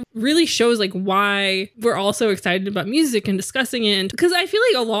that really shows like why we're all so excited about music and discussing it. And because I feel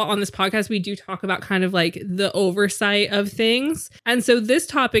like a lot on this podcast, we do talk about kind of like the oversight of things. And so this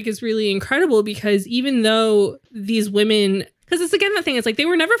topic is really incredible because even though these women, because it's again the thing, it's like they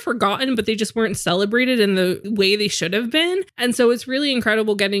were never forgotten, but they just weren't celebrated in the way they should have been. And so it's really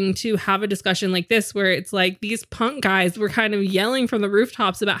incredible getting to have a discussion like this, where it's like these punk guys were kind of yelling from the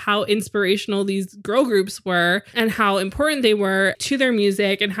rooftops about how inspirational these girl groups were and how important they were to their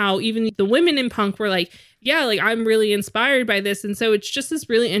music, and how even the women in punk were like, yeah, like I'm really inspired by this. And so it's just this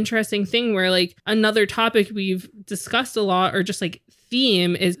really interesting thing where like another topic we've discussed a lot, or just like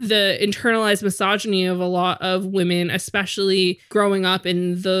theme, is the internalized misogyny of a lot of women, especially growing up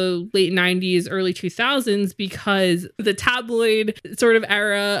in the late 90s, early 2000s, because the tabloid sort of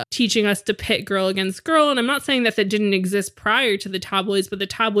era teaching us to pit girl against girl. And I'm not saying that didn't exist prior to the tabloids, but the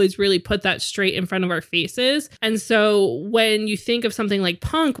tabloids really put that straight in front of our faces. And so when you think of something like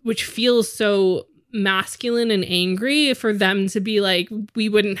punk, which feels so masculine and angry, for them to be like, we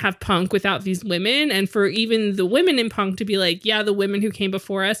wouldn't have punk without these women, and for even the women in punk to be like, yeah, the women who came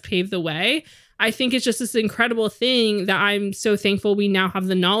before us paved the way. I think it's just this incredible thing that I'm so thankful we now have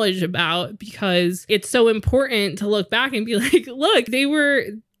the knowledge about, because it's so important to look back and be like, look, they were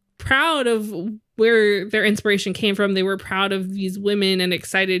proud of where their inspiration came from. They were proud of these women and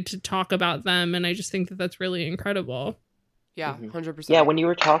excited to talk about them. And I just think that that's really incredible. Yeah, 100%. Yeah, when you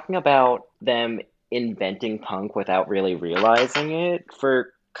were talking about them inventing punk without really realizing it,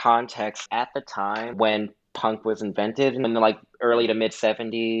 for context, at the time when punk was invented in the like early to mid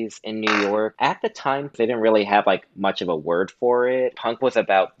 70s in New York, at the time they didn't really have like much of a word for it. Punk was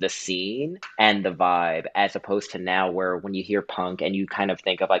about the scene and the vibe, as opposed to now where when you hear punk and you kind of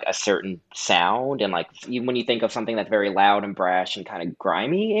think of like a certain sound, and like when you think of something that's very loud and brash and kind of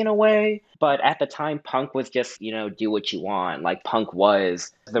grimy in a way. But at the time, punk was just, do what you want. Like, punk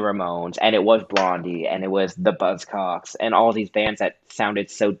was the Ramones, and it was Blondie, and it was the Buzzcocks, and all these bands that sounded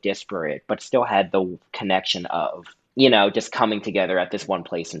so disparate, but still had the connection of, just coming together at this one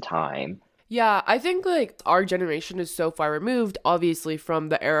place in time. Yeah, I think like our generation is so far removed, obviously, from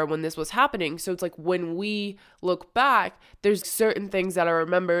the era when this was happening. So it's like when we look back, there's certain things that are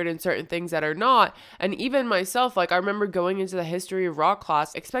remembered and certain things that are not. And even myself, like I remember going into the history of rock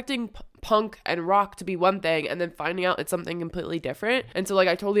class expecting punk and rock to be one thing, and then finding out it's something completely different. And so like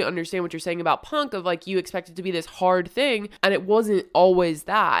I totally understand what you're saying about punk, of like you expect it to be this hard thing, and it wasn't always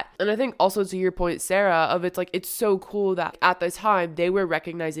that. And I think also to your point, Sarah, of it's like it's so cool that at the time they were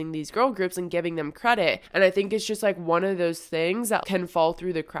recognizing these girl groups and giving them credit. And I think it's just like one of those things that can fall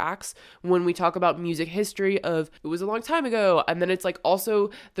through the cracks when we talk about music history of it was a long time ago. And then it's like also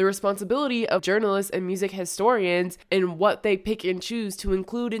the responsibility of journalists and music historians in what they pick and choose to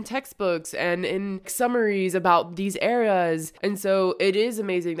include in textbooks and in summaries about these eras. And so it is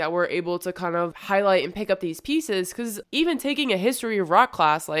amazing that we're able to kind of highlight and pick up these pieces, because even taking a history of rock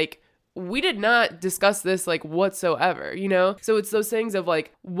class, like we did not discuss this like whatsoever, So it's those things of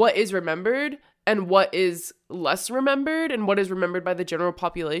like what is remembered and what is less remembered and what is remembered by the general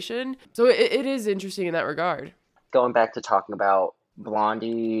population. So it is interesting in that regard. Going back to talking about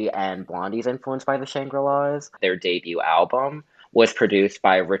Blondie and Blondie's influence by the Shangri-Las, their debut album was produced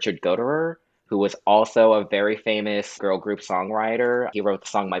by Richard Goderer, who was also a very famous girl group songwriter. He wrote the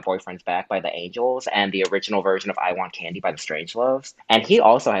song My Boyfriend's Back by the Angels and the original version of I Want Candy by the Strangeloves. And he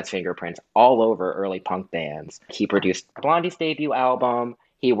also has fingerprints all over early punk bands. He produced Blondie's debut album.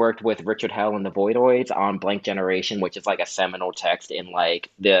 He worked with Richard Hell and the Voidoids on Blank Generation, which is like a seminal text in like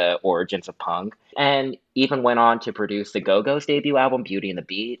the origins of punk. And even went on to produce the Go-Go's debut album, Beauty and the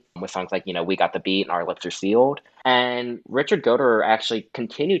Beat, with songs like, We Got the Beat and Our Lips Are Sealed. And Richard Goderer actually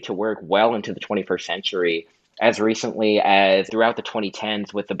continued to work well into the 21st century, as recently as throughout the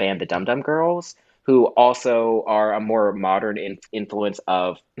 2010s with the band the Dum Dum Girls, who also are a more modern influence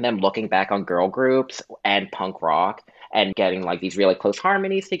of them looking back on girl groups and punk rock and getting like these really close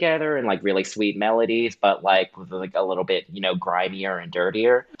harmonies together and like really sweet melodies, but like with like a little bit, grimier and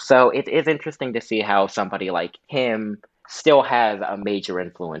dirtier. So it is interesting to see how somebody like him still has a major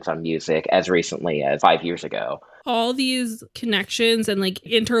influence on music as recently as 5 years ago. All these connections and like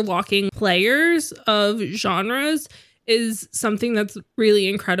interlocking players of genres is something that's really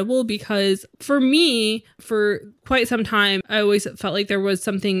incredible, because for me, for quite some time, I always felt like there was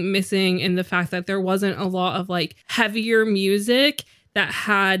something missing in the fact that there wasn't a lot of like heavier music that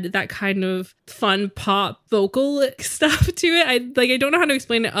had that kind of fun pop vocal stuff to it. I don't know how to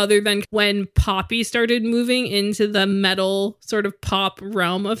explain it other than when Poppy started moving into the metal sort of pop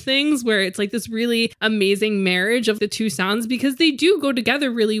realm of things, where it's like this really amazing marriage of the two sounds, because they do go together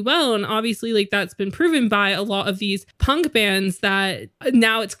really well. And obviously like that's been proven by a lot of these punk bands that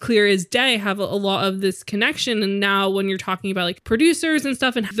now it's clear as day have a lot of this connection. And now when you're talking about like producers and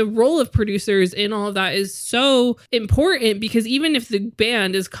stuff, and the role of producers in all of that is so important, because even if the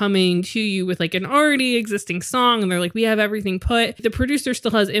band is coming to you with like an already existing song and they're like, we have everything put, the producer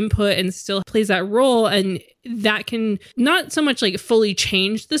still has input and still plays that role. And that can not so much like fully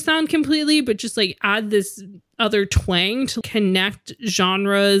change the sound completely, but just like add this other twang to connect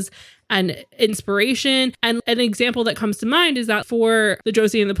genres and inspiration. And an example that comes to mind is that for the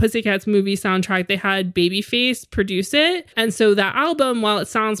Josie and the Pussycats movie soundtrack, they had Babyface produce it. And so that album, while it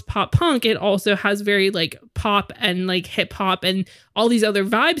sounds pop punk, it also has very like pop and like hip hop and all these other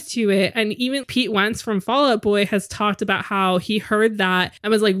vibes to it. And even Pete Wentz from Fall Out Boy has talked about how he heard that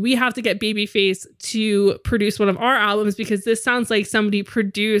and was like, we have to get Babyface to produce one of our albums, because this sounds like somebody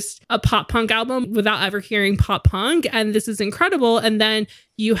produced a pop punk album without ever hearing pop punk. And this is incredible. And then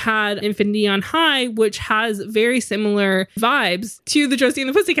you had Infinity on High, which has very similar vibes to the Josie and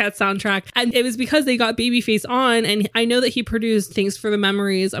the Pussycats soundtrack. And it was because they got Babyface on, and I know that he produced Thanks for the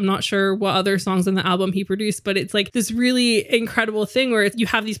Memories. I'm not sure what other songs in the album he produced, but it's like this really incredible thing where you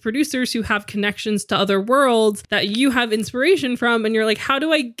have these producers who have connections to other worlds that you have inspiration from, and you're like, how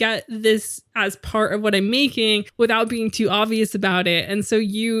do I get this as part of what I'm making without being too obvious about it? And so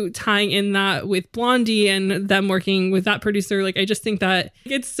you tying in that with Blondie and them working with that producer, like I just think that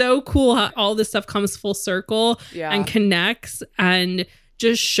it's so cool how all this stuff comes full circle and connects, and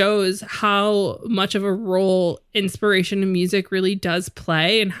just shows how much of a role inspiration in music really does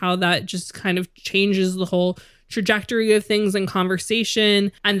play, and how that just kind of changes the whole trajectory of things and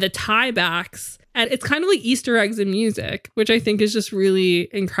conversation and the tiebacks. And it's kind of like Easter eggs in music, which I think is just really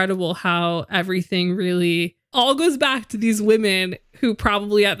incredible, how everything really all goes back to these women who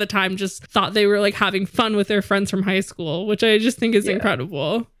probably at the time just thought they were like having fun with their friends from high school, which I just think is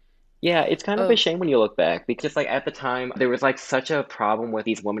incredible. Yeah, it's kind of a shame when you look back, because like at the time there was like such a problem with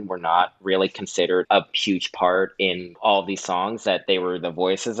these women were not really considered a huge part in all of these songs that they were the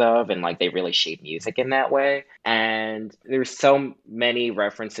voices of, and like they really shaped music in that way. And there's so many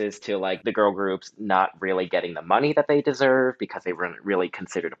references to like the girl groups not really getting the money that they deserve because they weren't really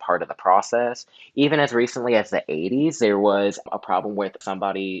considered a part of the process. Even as recently as the 80s, there was a problem with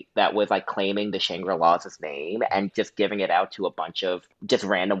somebody that was like claiming the Shangri-La's name and just giving it out to a bunch of just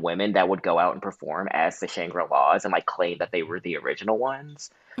random women that would go out and perform as the Shangri-La's and like claim that they were the original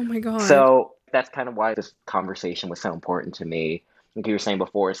ones. Oh my God. So that's kind of why this conversation was so important to me. Like you were saying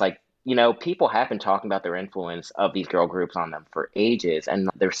before, it's like, people have been talking about their influence of these girl groups on them for ages, and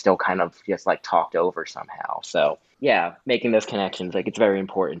they're still kind of just like talked over somehow. So yeah, making those connections, like it's very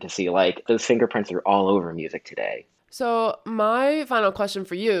important to see like those fingerprints are all over music today. So my final question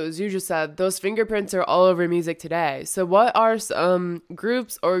for you is, you just said those fingerprints are all over music today. So what are some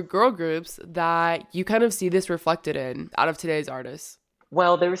groups or girl groups that you kind of see this reflected in out of today's artists?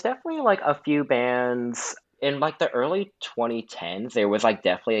 Well, there was definitely like a few bands in like the early 2010s. There was like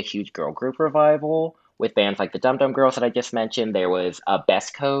definitely a huge girl group revival with bands like the Dum Dum Girls that I just mentioned. There was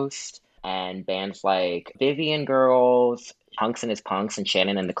Best Coast and bands like Vivian Girls, Punks and His Punks, and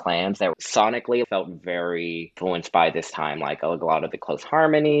Shannon and the Clams that sonically felt very influenced by this time. Like a lot of the close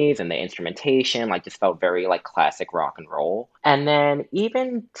harmonies and the instrumentation like just felt very like classic rock and roll. And then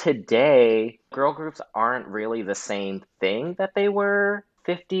even today, girl groups aren't really the same thing that they were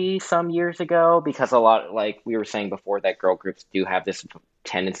 50 some years ago, because a lot, like we were saying before, that girl groups do have this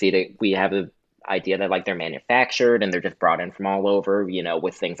tendency to, we have the idea that like they're manufactured and they're just brought in from all over,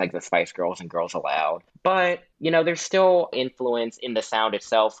 with things like the Spice Girls and Girls Aloud. But, there's still influence in the sound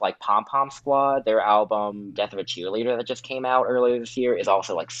itself, like Pom Pom Squad, their album Death of a Cheerleader that just came out earlier this year is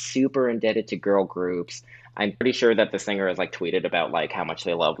also like super indebted to girl groups. I'm pretty sure that the singer has like tweeted about like how much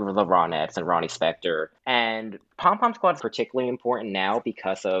they love the Ronettes and Ronnie Spector. And Pom Pom Squad is particularly important now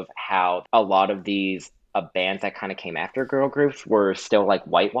because of how a lot of these bands that kind of came after girl groups were still like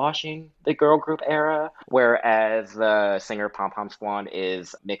whitewashing the girl group era, whereas the singer Pom Pom Squad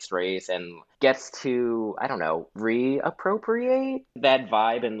is mixed race and gets to, I don't know, reappropriate that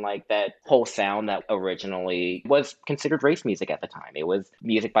vibe and like that whole sound that originally was considered race music at the time. It was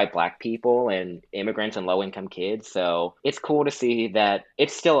music by Black people and immigrants and low-income kids, so it's cool to see that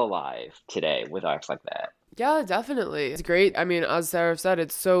it's still alive today with acts like that. Yeah, definitely. It's great. I mean, as Sarah said,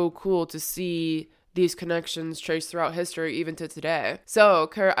 it's so cool to see these connections traced throughout history, even to today. So,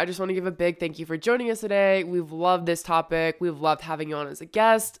 Kurt, I just want to give a big thank you for joining us today. We've loved this topic. We've loved having you on as a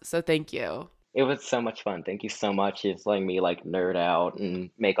guest. So thank you. It was so much fun. Thank you so much. It's letting me like nerd out and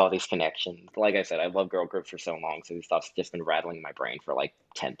make all these connections. Like I said, I love girl groups for so long, so these stuff's just been rattling in my brain for like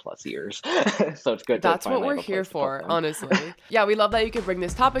 10 plus years. So it's good. That's what we're here for, honestly. Yeah, we love that you could bring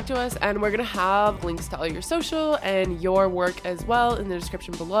this topic to us, and we're gonna have links to all your social and your work as well in the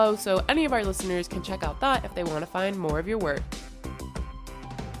description below, so any of our listeners can check out that if they want to find more of your work.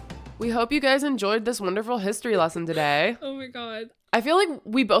 We hope you guys enjoyed this wonderful history lesson today. Oh my god. I feel like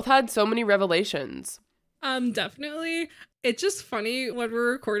we both had so many revelations. Definitely. It's just funny when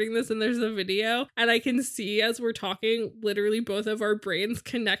we're recording this and there's a video and I can see as we're talking, literally both of our brains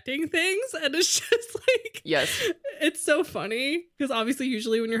connecting things. And it's just like, yes, it's so funny because obviously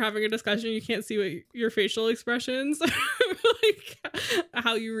usually when you're having a discussion, you can't see what your facial expressions like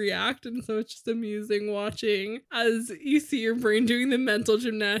how you react. And so it's just amusing watching as you see your brain doing the mental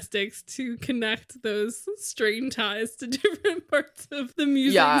gymnastics to connect those string ties to different parts of the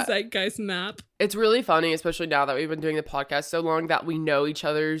music zeitgeist map. It's really funny, especially now that we've been doing the podcast so long, that we know each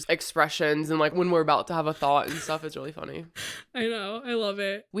other's expressions and like when we're about to have a thought and stuff. It's really funny. I know. I love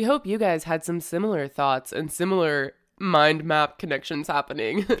it. We hope you guys had some similar thoughts and similar mind map connections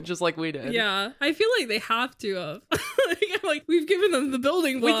happening just like we did. Yeah. I feel like they have to have. like we've given them the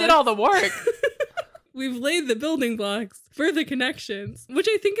building blocks. We did all the work. We've laid the building blocks for the connections, which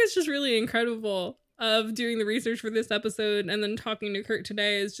I think is just really incredible. Of doing the research for this episode and then talking to Kurt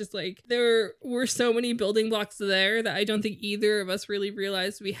today is just like there were so many building blocks there that I don't think either of us really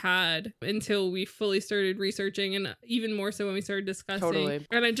realized we had until we fully started researching, and even more so when we started discussing. Totally.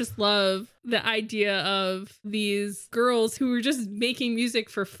 And I just love the idea of these girls who were just making music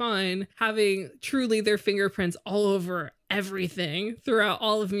for fun, having truly their fingerprints all over everything throughout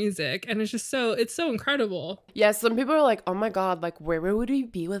all of music, and it's so incredible. Yeah, some people are like, oh my god, like where would we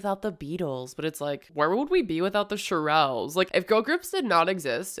be without the Beatles? But it's like, where would we be without the Shirelles? Like if girl groups did not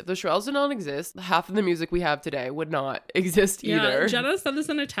exist, if the Shirelles did not exist, half of the music we have today would not exist either. Yeah, Jenna said this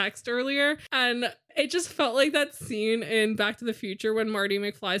in a text earlier, and it just felt like that scene in Back to the Future when Marty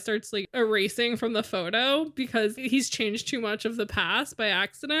McFly starts like erasing from the photo because he's changed too much of the past by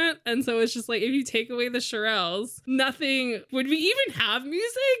accident. And so it's just like, if you take away the Shirelles, nothing, would we even have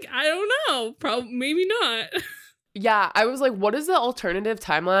music? I don't know. Probably, maybe not. Yeah, I was like, what is the alternative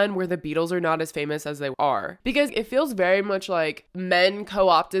timeline where the Beatles are not as famous as they are? Because it feels very much like men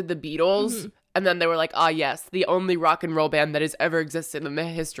co-opted the Beatles. Mm-hmm. And then they were like, yes, the only rock and roll band that has ever existed in the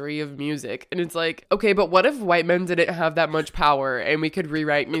history of music. And it's like, okay, but what if white men didn't have that much power and we could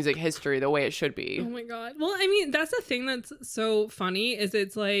rewrite music history the way it should be? Oh my God. Well, I mean, that's the thing that's so funny is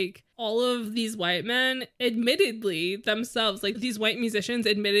it's like all of these white men admittedly themselves, like these white musicians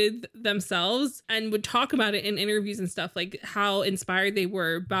admitted themselves and would talk about it in interviews and stuff, like how inspired they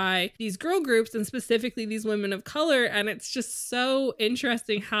were by these girl groups and specifically these women of color. And it's just so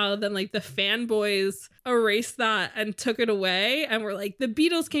interesting how then like the fanboys erased that and took it away and were like, the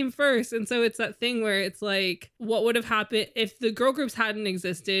Beatles came first. And so it's that thing where it's like, what would have happened if the girl groups hadn't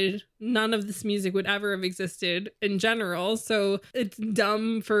existed? None of this music would ever have existed in general. So it's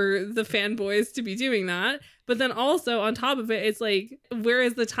dumb for the fanboys to be doing that. But then also on top of it, it's like, where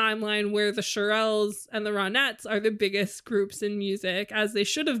is the timeline where the Shirelles and the Ronettes are the biggest groups in music, as they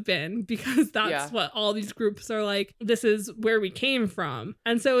should have been, because that's what all these groups are like, this is where we came from.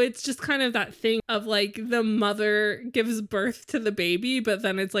 And so it's just kind of that thing of like the mother gives birth to the baby, but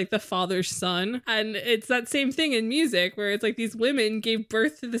then it's like the father's son. And it's that same thing in music where it's like these women gave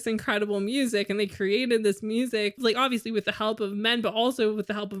birth to this incredible music and they created this music, like obviously with the help of men, but also with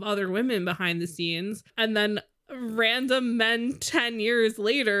the help of other women behind the scenes. And then random men 10 years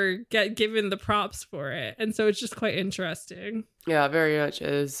later get given the props for it. And so it's just quite interesting. Yeah, very much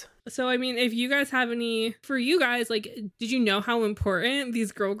is. So, I mean, if you guys have any, for you guys, like, did you know how important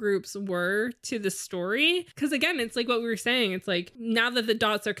these girl groups were to the story? Because again, it's like what we were saying. It's like now that the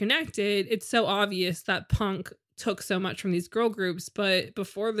dots are connected, it's so obvious that punk took so much from these girl groups, but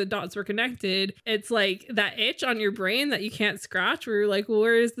before the dots were connected, it's like that itch on your brain that you can't scratch where you're like, well,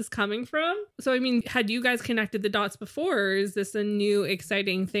 where is this coming from? So, I mean, had you guys connected the dots before, or is this a new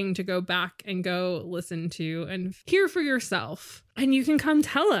exciting thing to go back and go listen to and hear for yourself? And you can come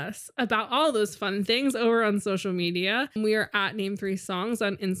tell us about all those fun things over on social media. We are at Name3Songs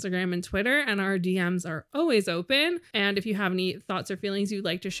on Instagram and Twitter, and our DMs are always open. And if you have any thoughts or feelings you'd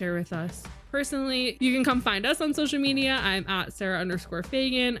like to share with us personally, you can come find us on social media. I'm at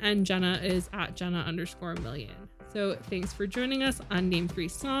Sarah_Fagan, and Jenna is at Jenna_Million. So thanks for joining us on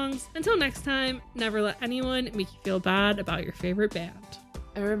Name3Songs. Until next time, never let anyone make you feel bad about your favorite band.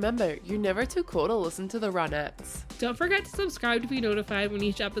 And remember, you're never too cool to listen to the Ronettes. Don't forget to subscribe to be notified when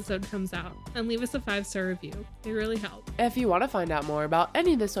each episode comes out, and leave us a 5-star review. They really help. If you want to find out more about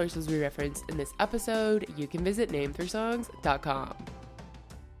any of the sources we referenced in this episode, you can visit Name3Songs.com.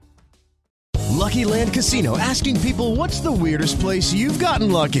 Lucky Land Casino, asking people, what's the weirdest place you've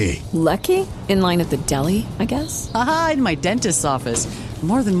gotten lucky? Lucky? In line at the deli, I guess? Aha, in my dentist's office.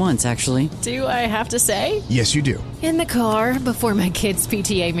 More than once, actually. Do I have to say? Yes, you do. In the car before my kids'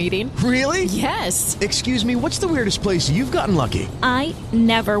 PTA meeting. Really? Yes. Excuse me, what's the weirdest place you've gotten lucky? I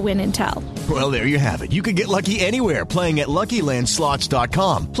never win and tell. Well, there you have it. You can get lucky anywhere, playing at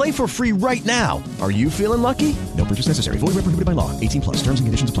LuckyLandSlots.com. Play for free right now. Are you feeling lucky? No purchase necessary. Void where prohibited by law. 18+. Terms and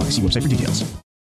conditions apply. See website for details.